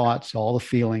thoughts, all the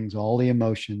feelings, all the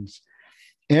emotions,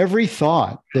 every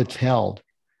thought that's held,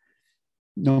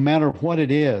 no matter what it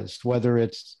is, whether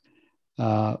it's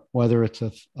a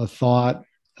thought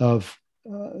of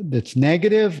that's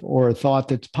negative or a thought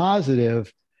that's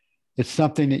positive, it's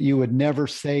something that you would never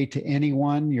say to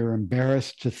anyone. You're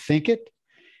embarrassed to think it.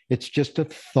 It's just a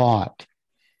thought.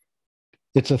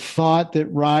 It's a thought that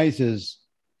rises,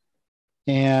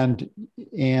 and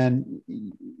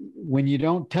when you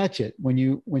don't touch it, when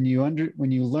you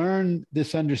learn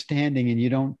this understanding and you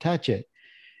don't touch it,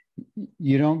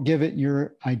 you don't give it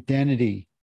your identity,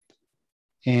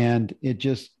 and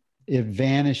it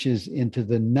vanishes into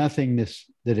the nothingness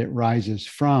that it rises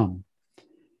from.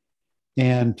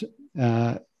 And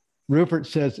Rupert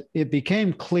says, it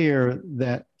became clear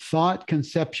that thought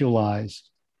conceptualized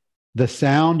the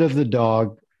sound of the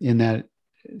dog in that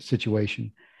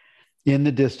situation in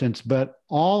the distance, but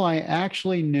all I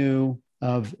actually knew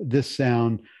of this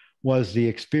sound was the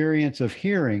experience of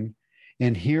hearing,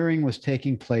 and hearing was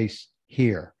taking place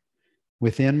here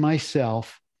within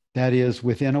myself, that is,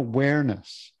 within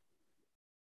awareness.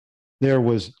 There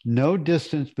was no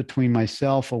distance between my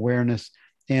self-awareness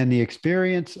and the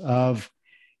experience of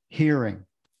hearing.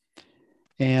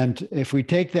 And if we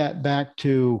take that back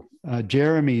to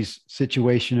Jeremy's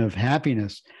situation of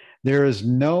happiness, there is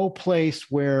no place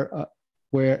where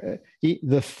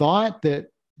the thought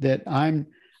that I'm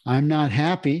not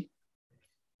happy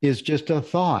is just a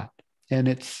thought, and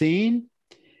it's seen,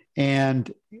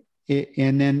 and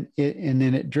then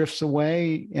it drifts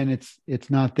away, and it's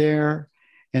not there,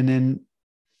 and then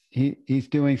he's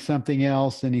doing something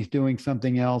else, and he's doing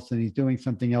something else, and he's doing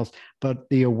something else, but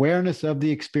the awareness of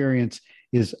the experience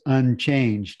is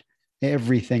unchanged.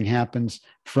 Everything happens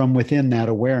from within that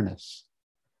awareness.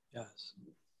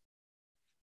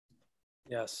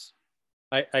 Yes.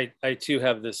 I too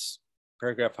have this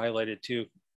paragraph highlighted too,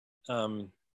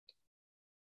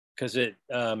 because it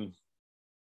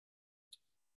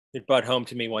brought home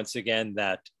to me once again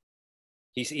that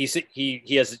he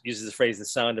uses the phrase "the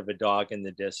sound of a dog in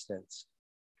the distance."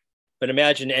 But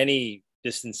imagine any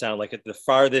distant sound, like at the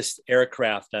farthest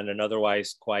aircraft on an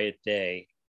otherwise quiet day,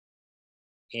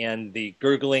 and the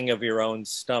gurgling of your own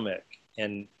stomach.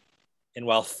 And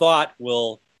while thought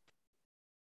will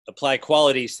apply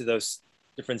qualities to those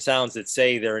different sounds that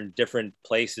say they're in different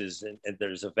places and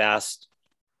there's a vast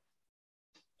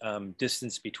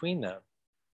distance between them,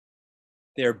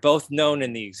 they're both known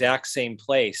in the exact same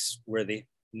place where the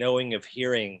knowing of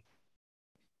hearing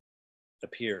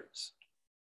appears.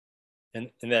 And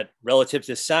that relative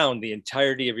to sound, the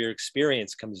entirety of your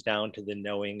experience comes down to the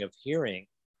knowing of hearing.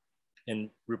 And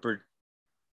Rupert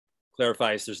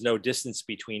clarifies there's no distance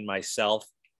between myself,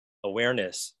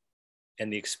 awareness,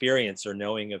 and the experience or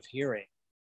knowing of hearing.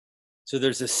 So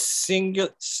there's a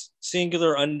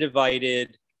singular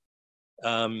undivided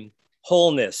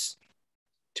wholeness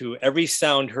to every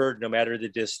sound heard, no matter the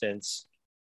distance,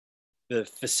 the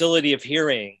facility of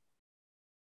hearing,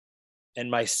 and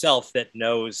myself that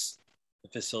knows the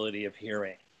facility of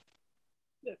hearing.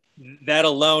 That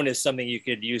alone is something you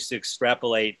could use to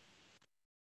extrapolate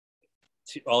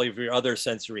to all of your other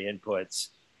sensory inputs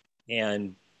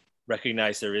and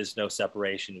recognize there is no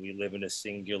separation. We live in a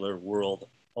singular world,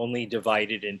 only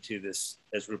divided into this,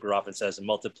 as Rupert often says, a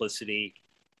multiplicity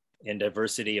and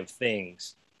diversity of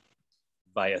things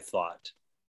via thought.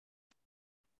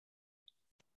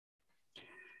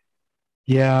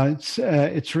 Yeah,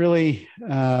 it's really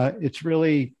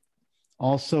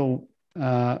also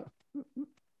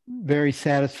very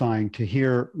satisfying to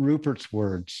hear Rupert's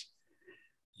words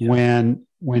when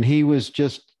he was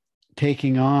just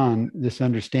taking on this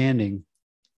understanding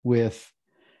with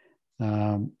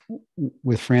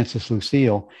Francis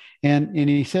Lucille, and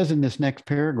he says in this next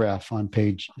paragraph on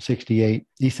page 68,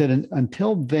 he said,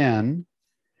 "Until then,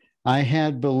 I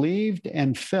had believed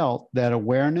and felt that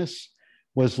awareness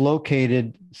was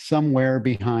located somewhere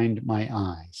behind my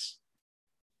eyes."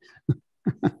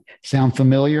 Sound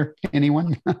familiar,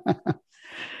 anyone?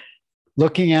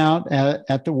 Looking out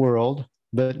at the world,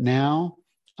 but now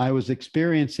I was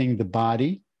experiencing the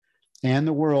body and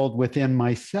the world within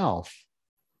myself.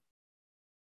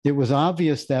 It was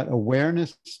obvious that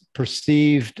awareness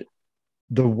perceived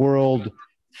the world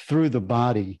through the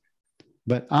body,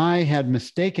 but I had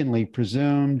mistakenly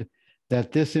presumed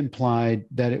that this implied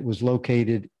that it was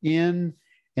located in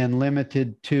and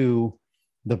limited to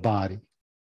the body.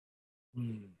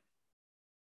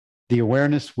 The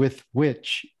awareness with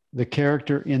which the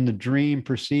character in the dream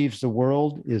perceives the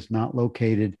world is not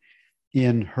located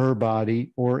in her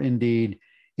body or indeed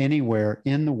anywhere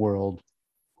in the world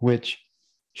which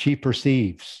she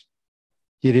perceives.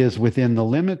 It is within the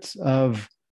limits of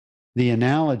the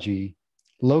analogy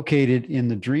located in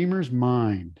the dreamer's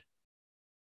mind.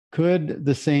 Could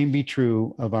the same be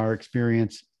true of our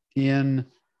experience in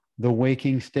the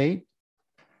waking state?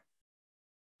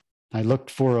 I looked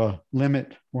for a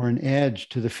limit or an edge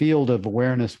to the field of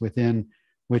awareness within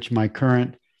which my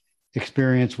current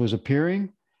experience was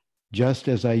appearing, just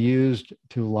as I used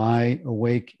to lie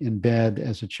awake in bed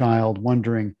as a child,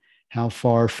 wondering how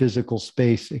far physical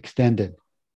space extended.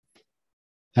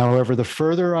 However, the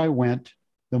further I went,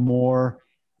 the more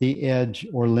the edge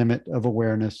or limit of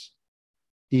awareness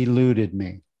eluded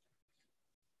me.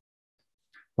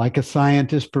 Like a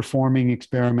scientist performing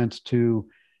experiments to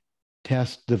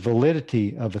test the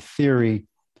validity of a theory,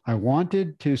 I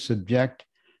wanted to subject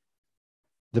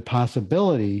the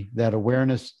possibility that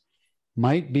awareness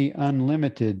might be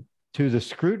unlimited to the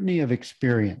scrutiny of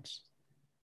experience.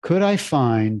 Could I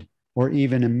find or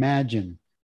even imagine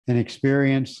an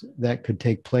experience that could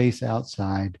take place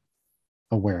outside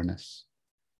awareness?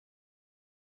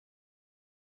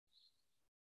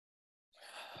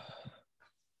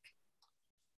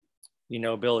 You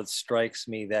know, Bill, it strikes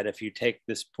me that if you take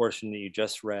this portion that you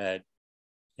just read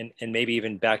and maybe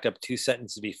even backed up 2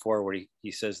 sentences before where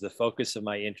he says, the focus of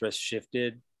my interest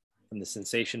shifted from the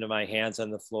sensation of my hands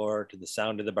on the floor to the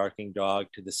sound of the barking dog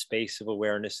to the space of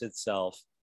awareness itself.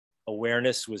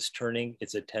 Awareness was turning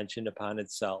its attention upon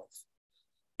itself.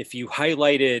 If you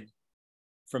highlighted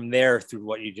from there through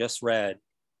what you just read,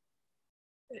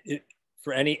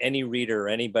 for any reader,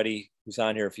 anybody who's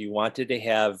on here, if you wanted to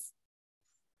have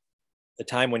a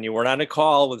time when you weren't on a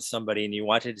call with somebody and you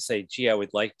wanted to say, gee, I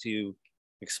would like to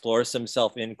explore some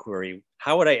self-inquiry,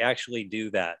 how would I actually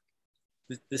do that?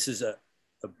 This is a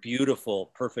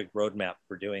beautiful, perfect roadmap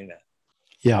for doing that.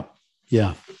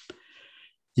 Yeah.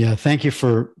 Thank you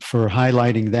for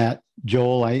highlighting that,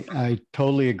 Joel. I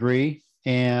totally agree.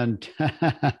 And,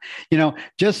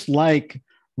 just like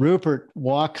Rupert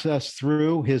walks us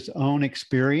through his own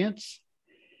experience,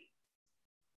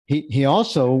 he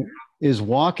also is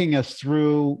walking us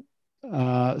through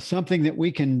something that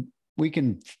we can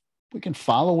can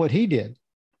follow what he did.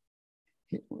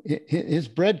 His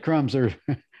breadcrumbs are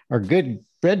good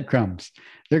breadcrumbs.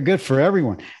 They're good for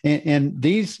everyone. And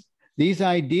these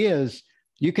ideas,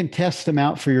 you can test them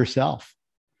out for yourself.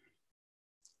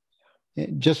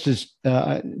 Just as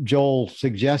Joel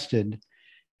suggested,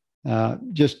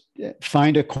 just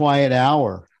find a quiet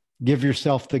hour. Give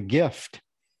yourself the gift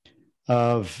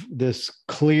of this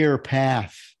clear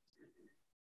path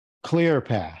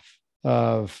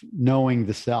of knowing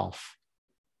the self,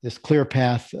 this clear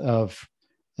path of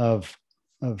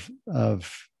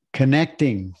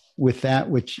connecting with that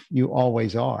which you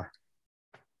always are.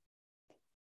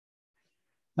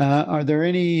 Are there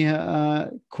any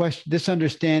questions? This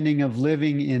understanding of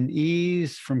living in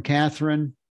ease from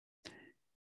Catherine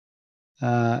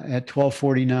at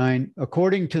 1249.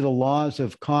 According to the laws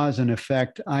of cause and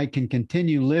effect, I can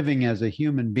continue living as a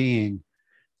human being,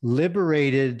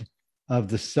 liberated of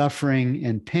the suffering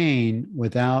and pain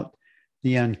without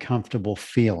the uncomfortable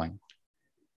feeling.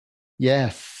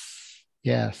 Yes,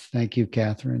 yes. Thank you,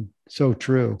 Catherine. So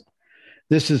true.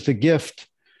 This is the gift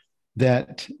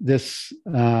that this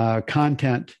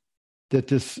content,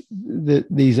 that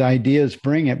these ideas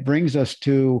bring. It brings us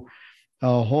to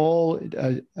a whole,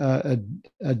 a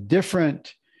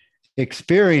different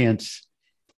experience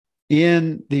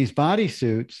in these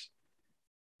bodysuits,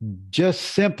 just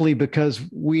simply because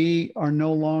we are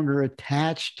no longer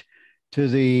attached to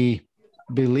the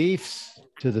beliefs,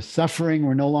 to the suffering.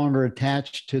 We're no longer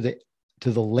attached to the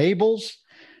labels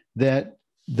that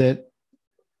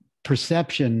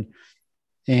perception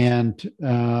and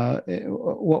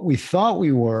what we thought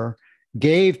we were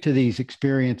gave to these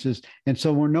experiences. And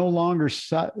so we're no longer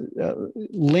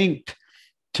linked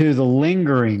to the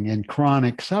lingering and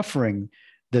chronic suffering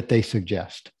that they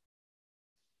suggest.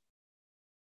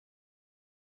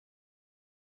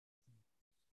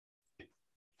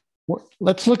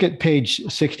 Let's look at page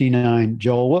 69,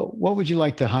 Joel. What would you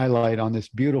like to highlight on this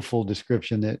beautiful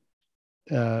description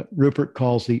that Rupert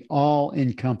calls the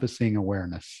all-encompassing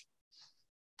awareness?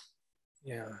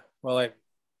 Yeah, well, I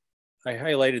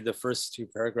highlighted the first two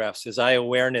paragraphs. As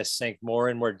awareness sank more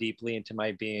and more deeply into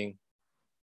my being,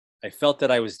 I felt that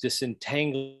I was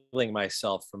disentangling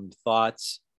myself from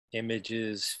thoughts,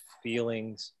 images,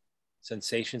 feelings,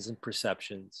 sensations, and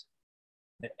perceptions.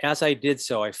 And as I did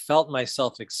so, I felt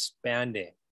myself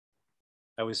expanding.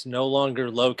 I was no longer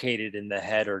located in the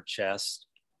head or chest.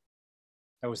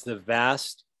 I was the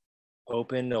vast,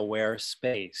 open, aware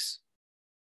space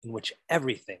in which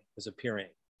everything was appearing.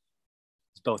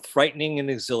 It's both frightening and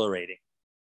exhilarating.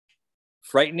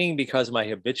 Frightening because my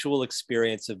habitual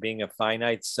experience of being a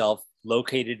finite self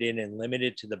located in and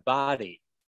limited to the body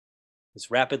is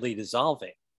rapidly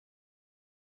dissolving.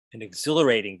 And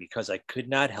exhilarating because I could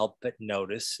not help but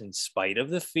notice, in spite of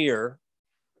the fear,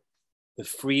 the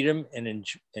freedom and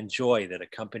joy that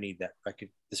accompanied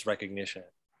this recognition.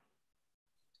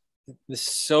 This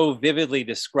so vividly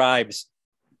describes,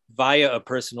 via a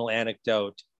personal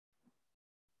anecdote,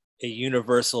 a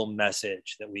universal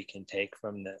message that we can take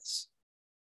from this.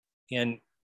 And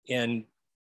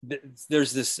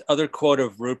there's this other quote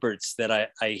of Rupert's that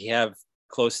I have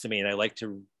close to me, and I like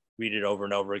to read it over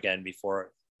and over again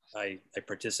before I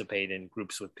participate in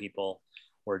groups with people,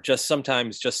 or just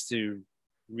sometimes just to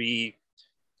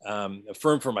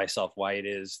affirm for myself why it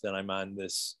is that I'm on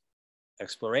this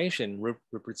exploration.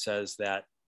 Rupert says that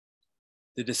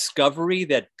the discovery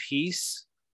that peace,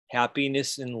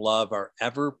 happiness, and love are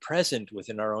ever present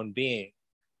within our own being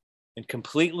and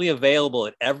completely available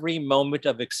at every moment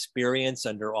of experience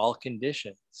under all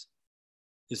conditions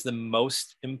is the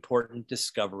most important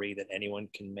discovery that anyone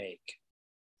can make.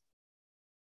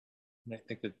 And I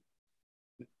think that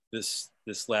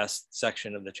this last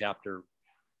section of the chapter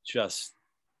just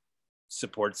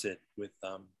supports it with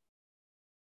a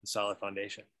solid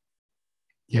foundation.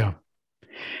 Yeah.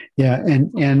 Yeah.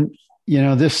 And you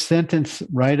know, this sentence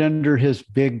right under his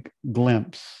big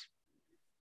glimpse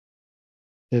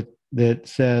that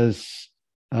says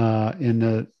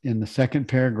in the second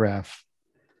paragraph,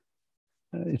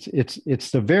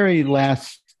 it's the very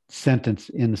last sentence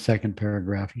in the second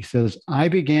paragraph. He says, I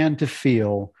began to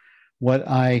feel what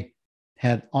I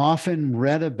had often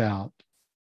read about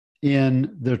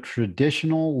in the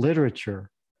traditional literature,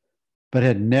 but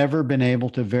had never been able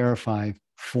to verify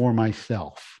for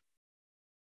myself.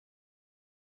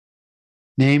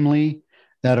 Namely,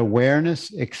 that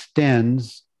awareness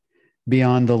extends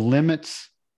beyond the limits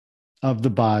of the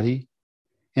body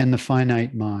and the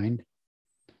finite mind,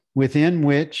 within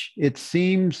which it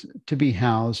seems to be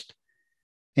housed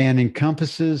and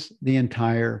encompasses the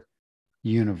entire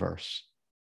universe.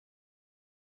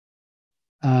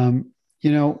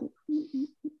 You know,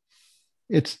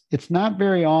 it's not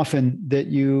very often that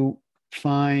you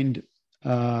find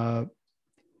an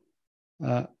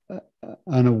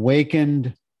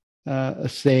awakened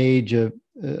sage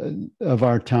of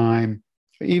our time,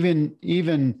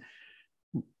 even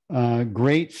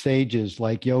great sages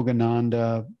like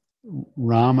Yogananda,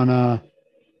 Ramana,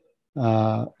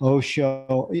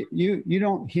 Osho. You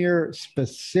don't hear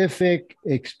specific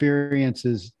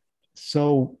experiences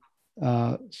so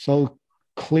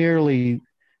clearly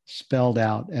spelled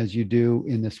out as you do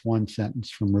in this one sentence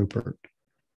from Rupert.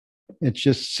 It's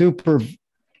just super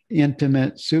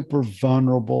intimate, super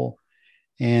vulnerable,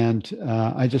 and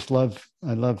I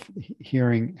love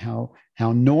hearing how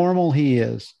normal he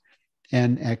is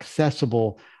and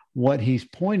accessible. What he's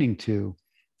pointing to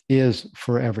is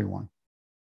for everyone.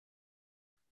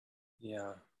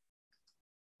 Yeah,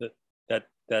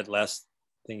 that last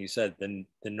thing you said, the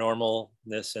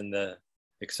normalness and the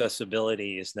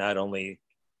accessibility is not only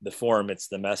the form, it's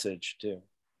the message too.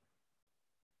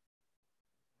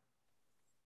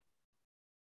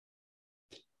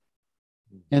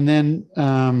 And then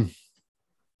I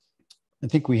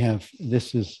think we have,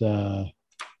 this is, are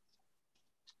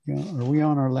we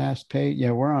on our last page?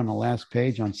 Yeah, we're on the last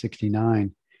page on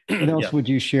 69. What else would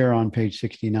you share on page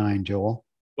 69, Joel?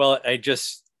 Well, I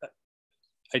just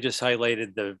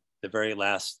highlighted the very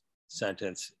last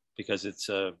sentence because it's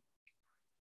a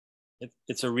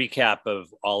recap of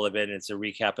all of it. And it's a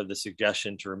recap of the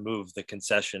suggestion to remove the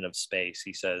concession of space.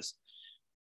 He says,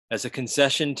 as a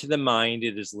concession to the mind,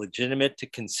 it is legitimate to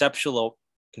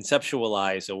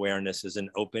conceptualize awareness as an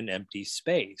open, empty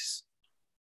space.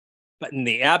 But in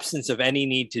the absence of any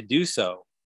need to do so,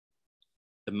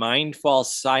 the mind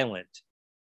falls silent,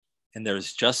 and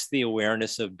there's just the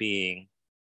awareness of being,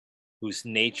 whose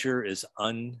nature is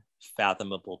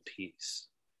unfathomable peace.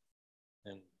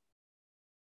 And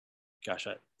gosh,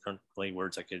 I don't know any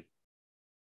words I could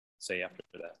say after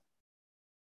that.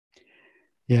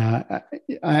 Yeah,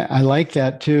 I like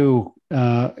that too,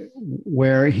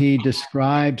 where he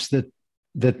describes that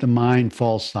the mind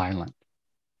falls silent.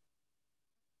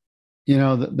 You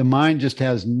know, the mind just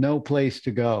has no place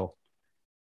to go.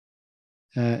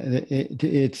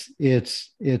 It's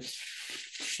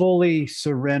fully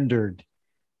surrendered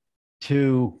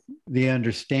to the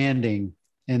understanding,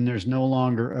 and there's no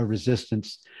longer a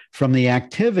resistance from the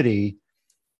activity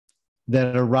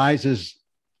that arises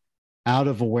out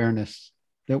of awareness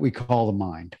that we call the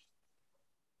mind.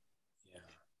 Yeah,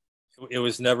 it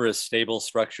was never a stable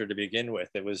structure to begin with.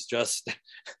 It was just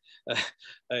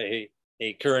a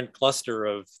current cluster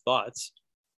of thoughts.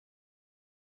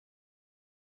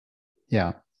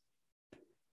 Yeah.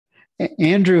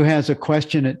 Andrew has a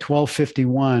question at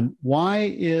 1251.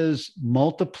 Why is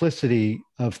multiplicity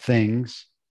of things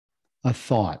a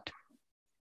thought?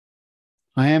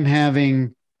 I am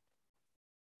having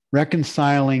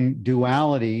reconciling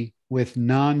duality with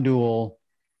non-dual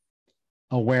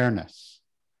awareness.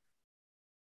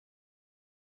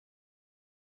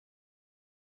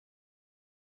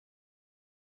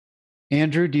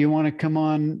 Andrew, do you want to come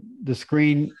on the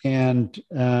screen and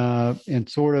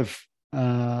sort of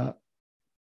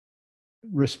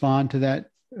respond to that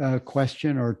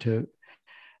question, or to?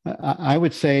 I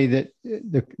would say that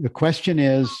the question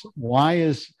is, why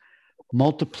is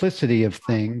multiplicity of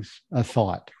things a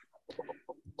thought?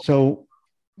 So,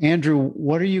 Andrew,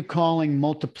 what are you calling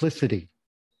multiplicity?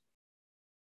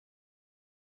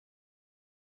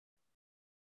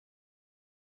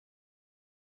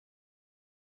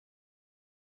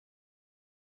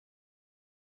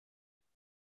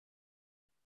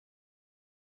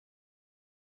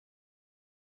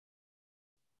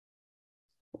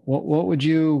 What would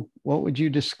you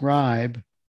describe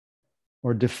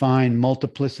or define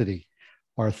multiplicity?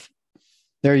 Or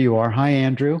there you are. Hi,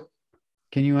 Andrew.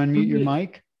 Can you unmute your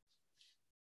mic?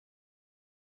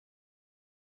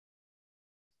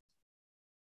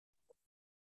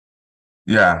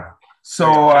 Yeah.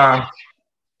 So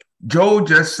Joe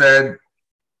just said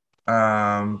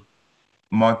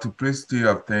multiplicity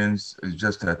of things is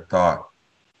just a thought.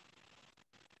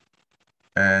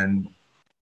 And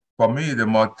for me, the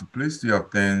multiplicity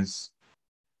of things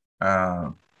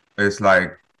is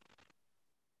like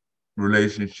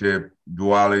relationship,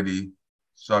 duality,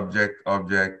 subject,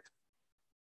 object.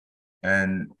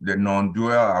 And the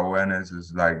non-dual awareness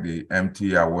is like the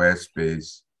empty aware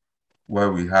space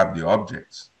where we have the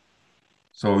objects.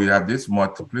 So we have this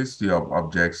multiplicity of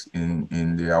objects in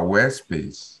the aware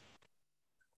space.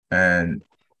 And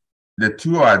the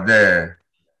two are there,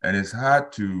 and it's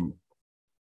hard to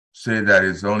say that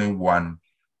it's only one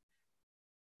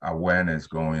awareness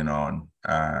going on,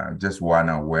 just one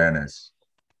awareness.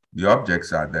 The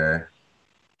objects are there,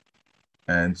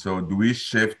 And so do we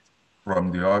shift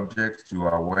from the object to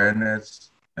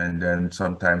awareness and then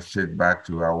sometimes shift back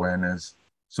to awareness?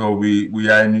 So we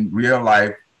are in real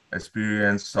life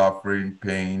experience suffering,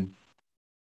 pain,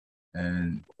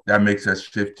 and that makes us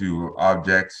shift to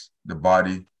objects, the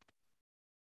body.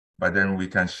 But then we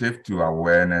can shift to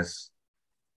awareness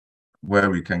where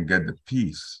we can get the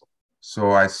peace.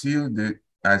 So I see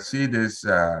this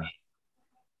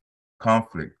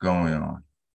conflict going on.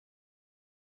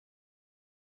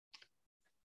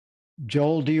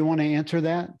 Joel, do you want to answer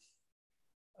that?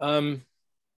 I'll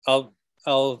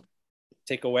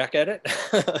take a whack at it.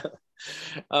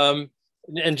 And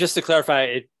just to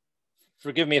clarify,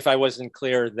 forgive me if I wasn't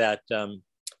clear that I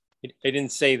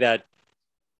didn't say that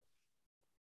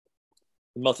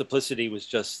multiplicity was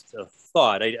just a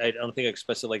thought. I don't think I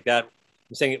expressed it like that.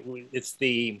 I'm saying it's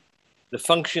the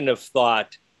function of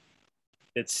thought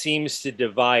that seems to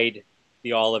divide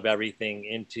the all of everything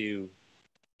into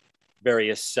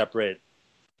various separate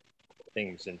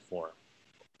things in form.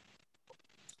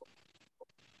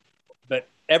 But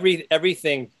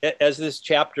everything, as this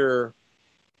chapter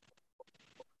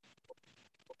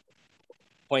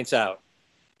points out,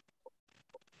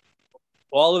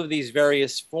 all of these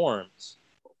various forms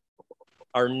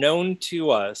are known to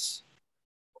us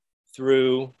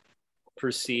through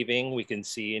perceiving. We can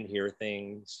see and hear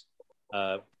things.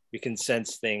 We can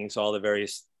sense things, all the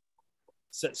various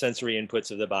sensory inputs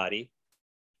of the body.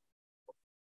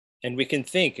 And we can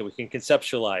think, and we can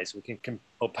conceptualize, we can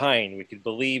opine, we could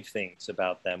believe things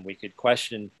about them, we could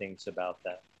question things about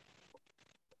them.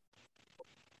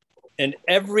 And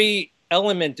every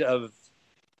element of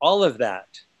all of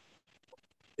that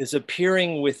is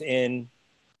appearing within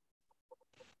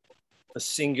a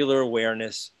singular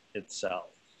awareness itself.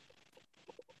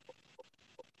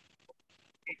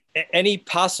 Any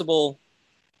possible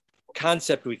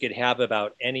concept we could have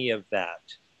about any of that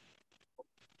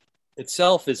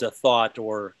itself is a thought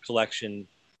or collection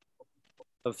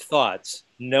of thoughts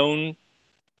known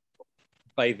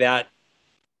by that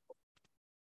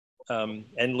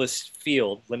endless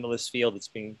field, limitless field that's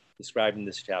being described in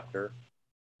this chapter,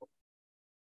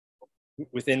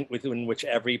 within which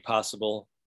every possible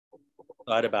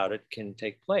thought about it can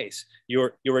take place.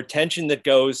 Your attention that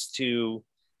goes to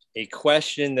a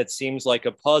question that seems like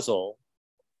a puzzle,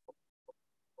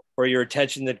 or your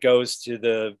attention that goes to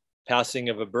the passing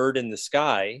of a bird in the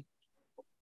sky,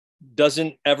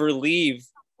 doesn't ever leave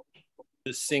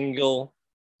the single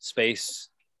space.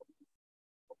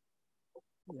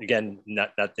 Again,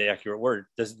 not the accurate word,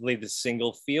 doesn't leave the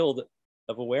single field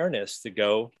of awareness to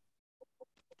go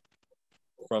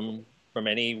from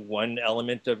any one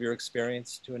element of your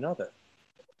experience to another.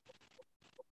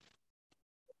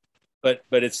 But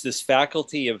it's this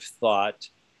faculty of thought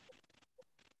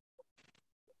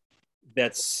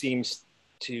that seems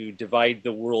to divide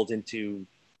the world into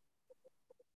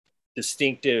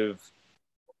distinctive,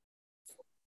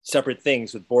 separate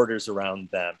things with borders around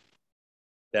them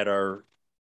that are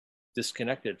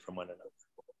disconnected from one another.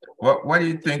 What do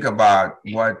you think about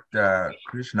what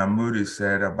Krishnamurti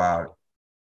said about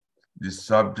the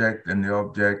subject and the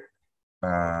object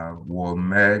will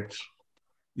merge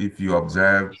if you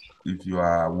observe, if you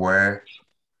are aware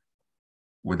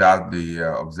without the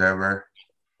observer,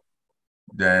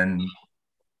 then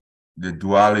the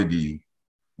duality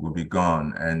will be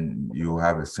gone and you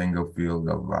have a single field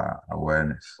of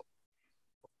awareness.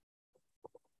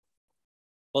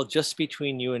 Well, just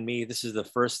between you and me, this is the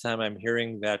first time I'm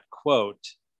hearing that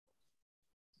quote,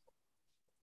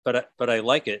 but I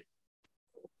like it.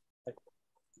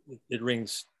 It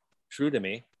rings true to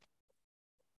me.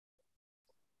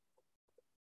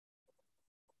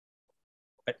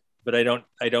 But I don't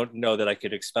know that I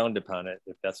could expound upon it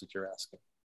if that's what you're asking.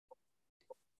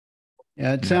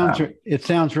 Yeah, it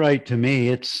sounds right to me.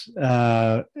 It's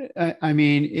this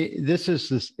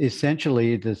is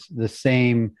essentially the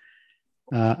same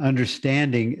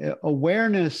understanding.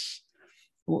 Awareness.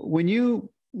 When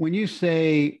you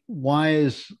say, why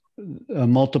is a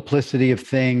multiplicity of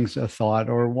things a thought,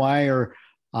 or why are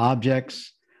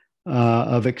objects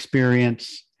of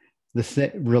experience,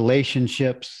 the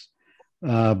relationships,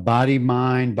 body,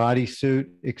 mind, body, suit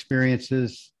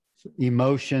experiences,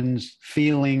 emotions,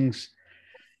 feelings,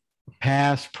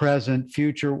 past, present,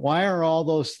 future, why are all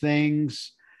those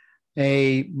things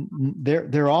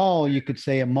they're all, you could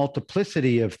say, a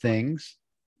multiplicity of things,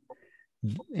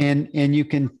 and you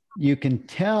can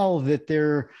tell that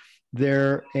they're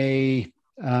a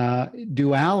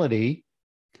duality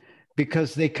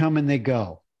because they come and they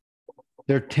go.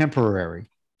 They're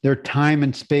temporary. They're time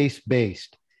and space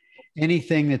based.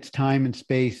 Anything that's time and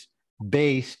space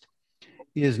based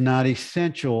is not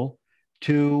essential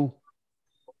to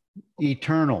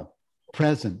eternal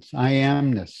presence, I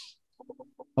amness,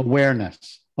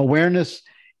 awareness. Awareness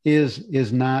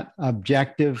is not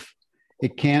objective.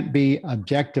 It can't be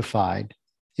objectified.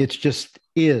 It's just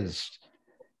is.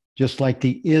 Just like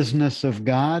the isness of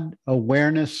God,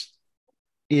 awareness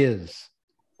is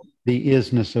the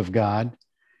isness of God.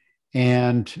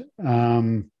 And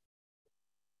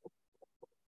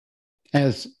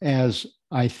as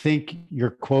I think your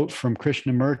quote from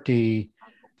Krishnamurti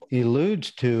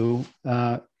alludes to,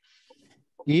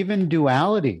 even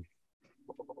duality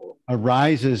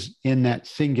arises in that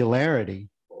singularity,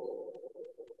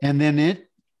 and then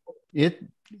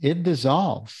it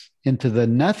dissolves into the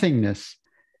nothingness,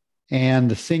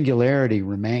 and the singularity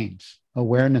remains.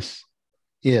 Awareness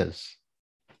is.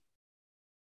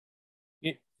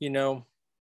 You know,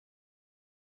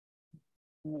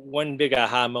 one big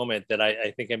aha moment that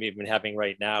I think I'm even having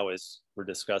right now as we're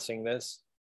discussing this.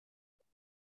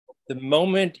 The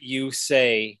moment you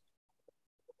say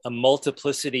a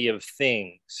multiplicity of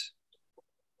things,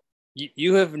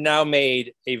 you have now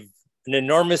made an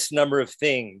enormous number of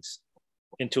things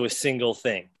into a single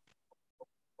thing.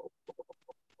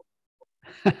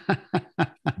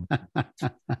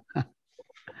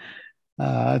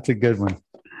 That's a good one.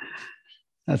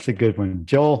 That's a good one.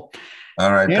 Joel.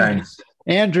 All right, thanks.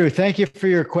 Andrew, thank you for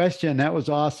your question. That was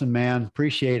awesome, man.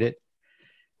 Appreciate it.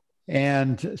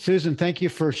 And Susan, thank you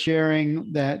for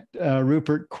sharing that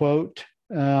Rupert quote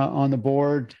on the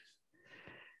board.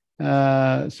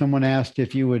 Someone asked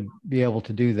if you would be able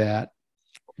to do that.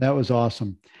 That was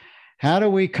awesome. How do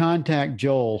we contact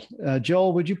Joel?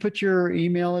 Joel, would you put your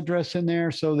email address in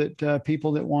there so that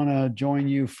people that want to join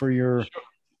you for your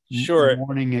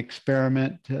morning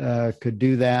experiment could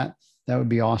do that? That would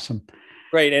be awesome.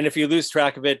 Great. And if you lose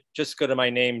track of it, just go to my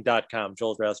name.com,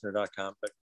 joeldrazner.com.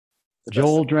 But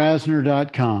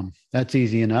joeldrazner.com. That's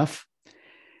easy enough.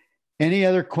 Any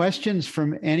other questions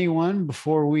from anyone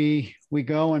before we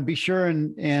go? And be sure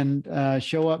and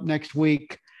show up next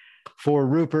week for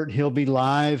Rupert. He'll be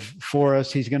live for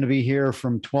us. He's going to be here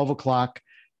from 12 o'clock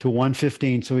to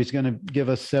 1:15. So he's going to give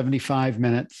us 75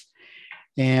 minutes.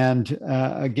 And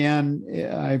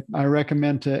again, I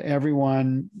recommend to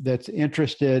everyone that's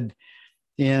interested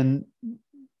in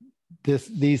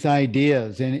these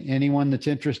ideas, and anyone that's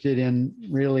interested in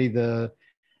really the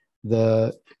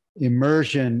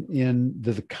immersion in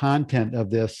the content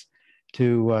of this,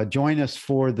 to join us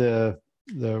for the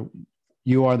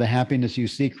You Are the Happiness You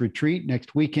Seek retreat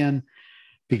next weekend,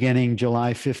 beginning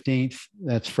July 15th.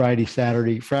 That's Friday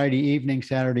evening,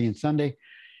 Saturday and Sunday.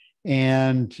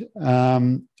 And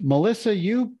Melissa,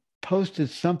 you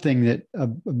posted something that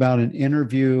about an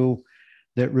interview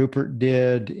that Rupert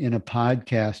did in a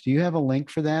podcast. Do you have a link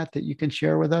for that you can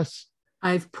share with us?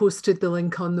 I've posted the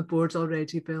link on the board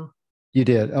already, Bill. You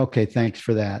did? Okay, thanks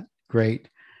for that. Great.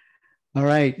 All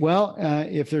right. Well,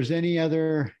 if there's any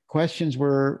other questions,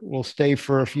 we'll stay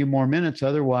for a few more minutes.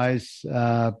 Otherwise,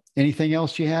 anything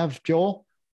else you have, Joel?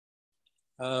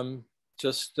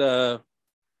 Just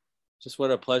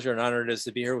what a pleasure and honor it is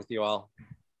to be here with you all.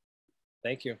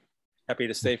 Thank you. Happy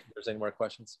to stay if there's any more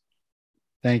questions.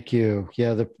 Thank you.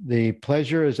 Yeah, the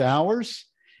pleasure is ours.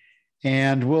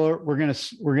 And we're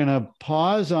gonna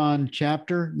pause on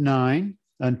chapter 9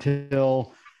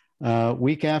 until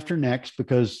week after next,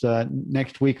 because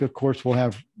next week, of course, we'll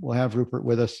have Rupert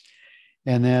with us,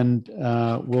 and then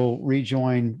we'll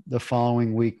rejoin the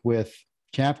following week with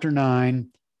chapter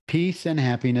 9, Peace and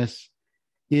Happiness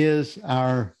is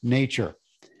Our Nature.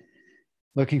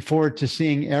 Looking forward to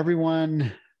seeing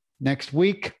everyone next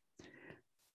week.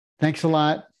 Thanks a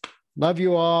lot. Love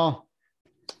you all.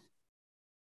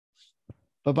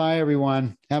 Bye-bye,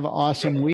 everyone. Have an awesome week.